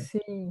 né?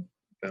 Sim.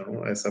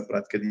 Então, essa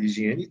prática de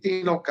higiene. E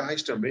tem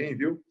locais também,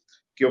 viu,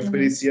 que Uhum.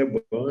 oferecia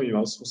banho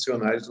aos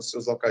funcionários dos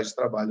seus locais de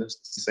trabalho.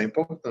 Isso é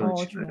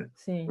importante, Ótimo. né?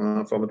 Sim.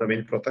 Uma forma também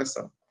de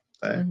proteção,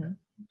 né? Uhum.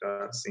 Então,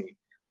 assim,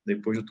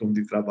 depois do turno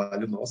de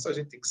trabalho nosso, a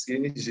gente tem que se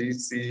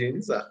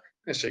higienizar.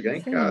 Né? Chegar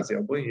em Sim. casa, ir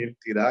ao banheiro,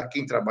 tirar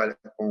quem trabalha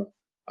com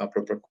a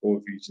própria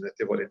Covid, né?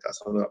 Teve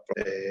orientação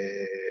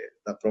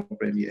da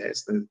própria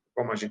MS, né?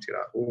 Como a gente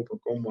tirar a roupa,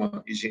 como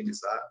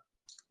higienizar,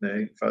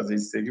 né? E fazer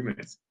esse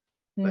segmento.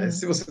 Né? Uhum.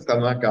 Se você está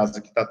numa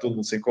casa que está todo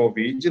mundo sem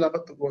Covid, lava a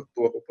tua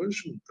roupa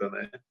junta,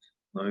 né?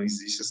 Não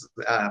existe essa,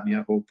 a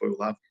minha roupa eu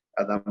lavo,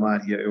 a da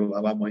Maria eu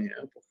lavo amanhã,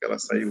 porque ela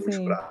saiu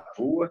hoje para Sim. a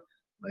rua,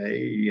 né?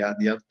 E a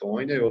de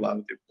Antônia eu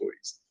lavo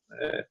depois,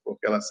 né?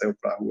 Porque ela saiu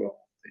para a rua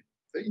ontem.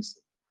 É isso.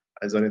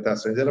 As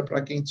orientações eram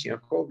para quem tinha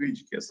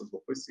Covid, que essas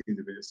roupas sim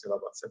deveriam ser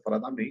lavadas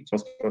separadamente para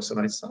os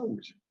profissionais de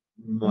saúde,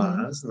 Uhum.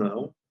 mas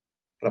não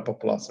para a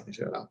população em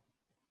geral,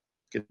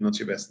 que não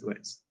tivesse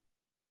doença.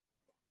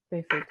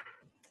 Perfeito.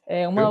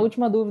 Viu? Uma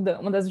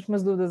das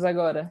últimas dúvidas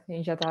agora, a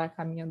gente já está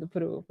caminhando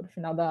para o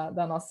final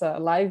da nossa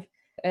live.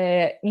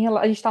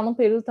 A gente está num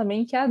período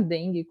também que a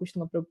dengue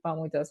costuma preocupar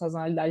muito, a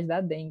sazonalidade da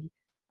dengue.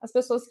 As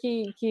pessoas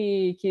que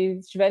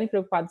estiverem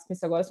preocupadas com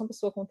isso agora, se uma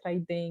pessoa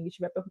contrair dengue,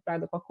 estiver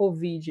preocupada com a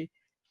Covid,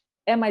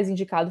 é mais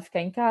indicado ficar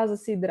em casa,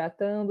 se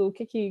hidratando? O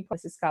que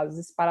esses casos,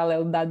 esse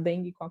paralelo da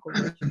dengue com a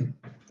Covid?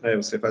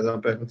 Você faz uma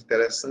pergunta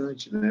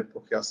interessante, né?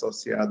 Porque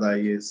associada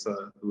aí a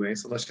essa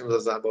doença, nós temos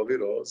as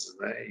arboviroses,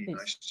 né? E Isso.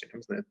 nós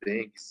temos, né,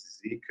 dengue,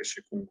 zika,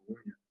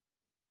 chikungunya.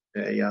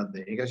 E a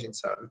dengue, a gente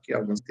sabe que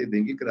alguns têm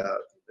dengue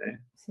grave,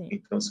 né? Sim.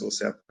 Então, se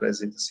você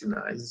apresenta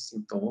sinais e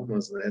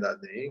sintomas, né, da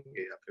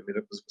dengue, a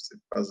primeira coisa que você tem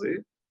que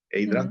fazer é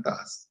Uhum.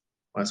 hidratar-se.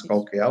 Mas Isso.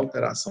 qualquer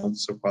alteração do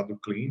seu quadro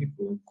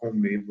clínico, com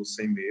medo ou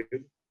sem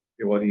medo,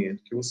 eu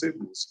oriento que você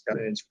busque a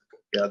médica,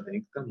 porque a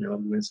dengue também é uma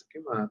doença que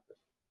mata,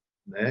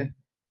 né?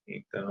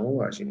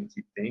 Então, a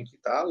gente tem que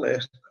estar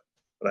alerta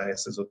para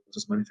essas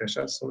outras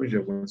manifestações de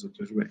algumas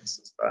outras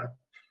doenças, tá?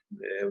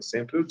 Eu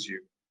sempre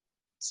digo,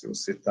 se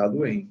você está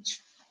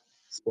doente,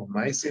 por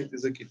mais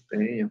certeza que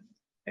tenha,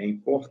 é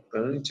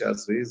importante,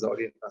 às vezes, a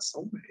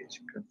orientação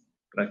médica,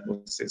 para que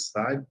você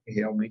saiba o que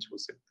realmente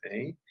você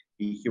tem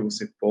e que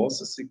você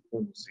possa ser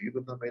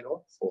conduzido da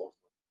melhor forma,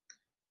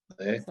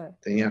 né? Certo.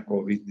 Tem a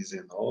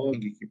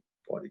Covid-19, que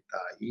pode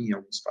estar aí em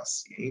alguns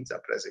pacientes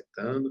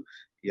apresentando,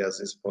 e às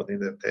vezes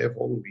podendo até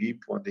evoluir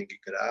para uma dengue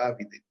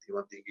grave, de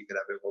uma dengue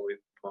grave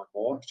evoluir para uma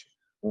morte,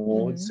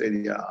 onde Uhum.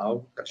 seria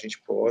algo que a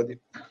gente pode,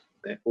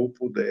 né, ou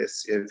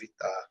pudesse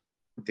evitar.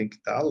 Tem que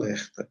estar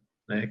alerta,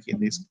 né, que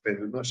nesse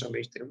período nós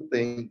também temos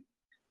dengue,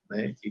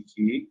 né, e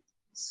que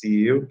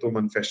se eu estou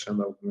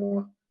manifestando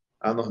alguma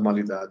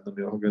anormalidade no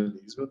meu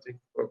organismo, eu tenho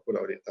que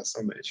procurar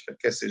orientação médica,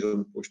 quer seja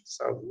no posto de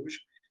saúde,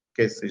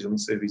 quer seja no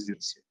serviço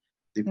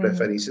de Uhum.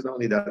 preferência na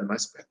unidade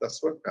mais perto da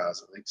sua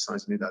casa, né, que são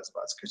as unidades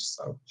básicas de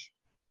saúde.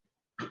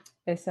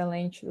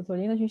 Excelente,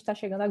 doutorina. A gente está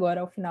chegando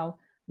agora ao final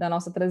da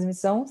nossa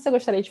transmissão. Você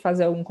gostaria de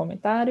fazer algum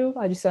comentário,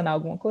 adicionar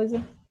alguma coisa?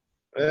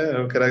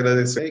 Eu quero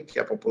agradecer que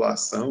a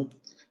população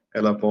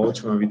ela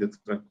volte a uma vida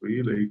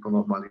tranquila e com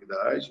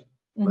normalidade,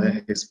 Uhum.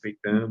 né,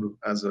 respeitando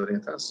as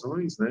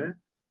orientações, né,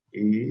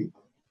 e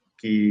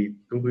que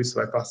tudo isso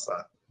vai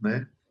passar,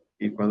 né?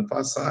 E quando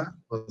passar,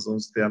 nós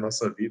vamos ter a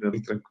nossa vida bem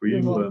De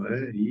tranquila, volta.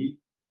 né? E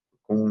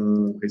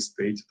com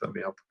respeito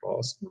também ao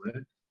próximo,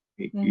 né?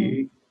 E Uhum.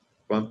 que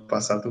quando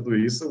passar tudo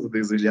isso, o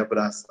desejo de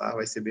abraçar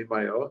vai ser bem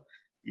maior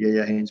e aí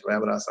a gente vai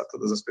abraçar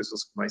todas as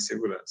pessoas com mais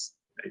segurança.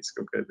 É isso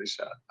que eu quero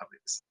deixar a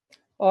mensagem.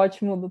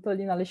 Ótimo,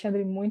 doutorina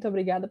Alexandre, muito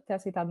obrigada por ter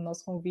aceitado o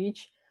nosso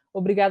convite.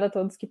 Obrigada a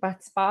todos que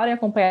participaram e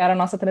acompanharam a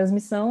nossa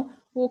transmissão.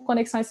 O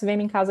Conexão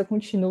SVM em Casa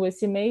continua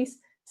esse mês,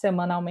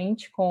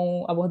 semanalmente,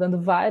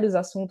 abordando vários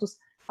assuntos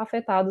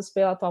afetados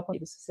pela atual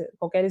pandemia.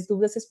 Qualquer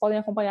dúvida, vocês podem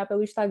acompanhar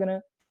pelo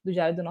Instagram do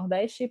Diário do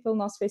Nordeste e pelo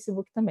nosso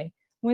Facebook também.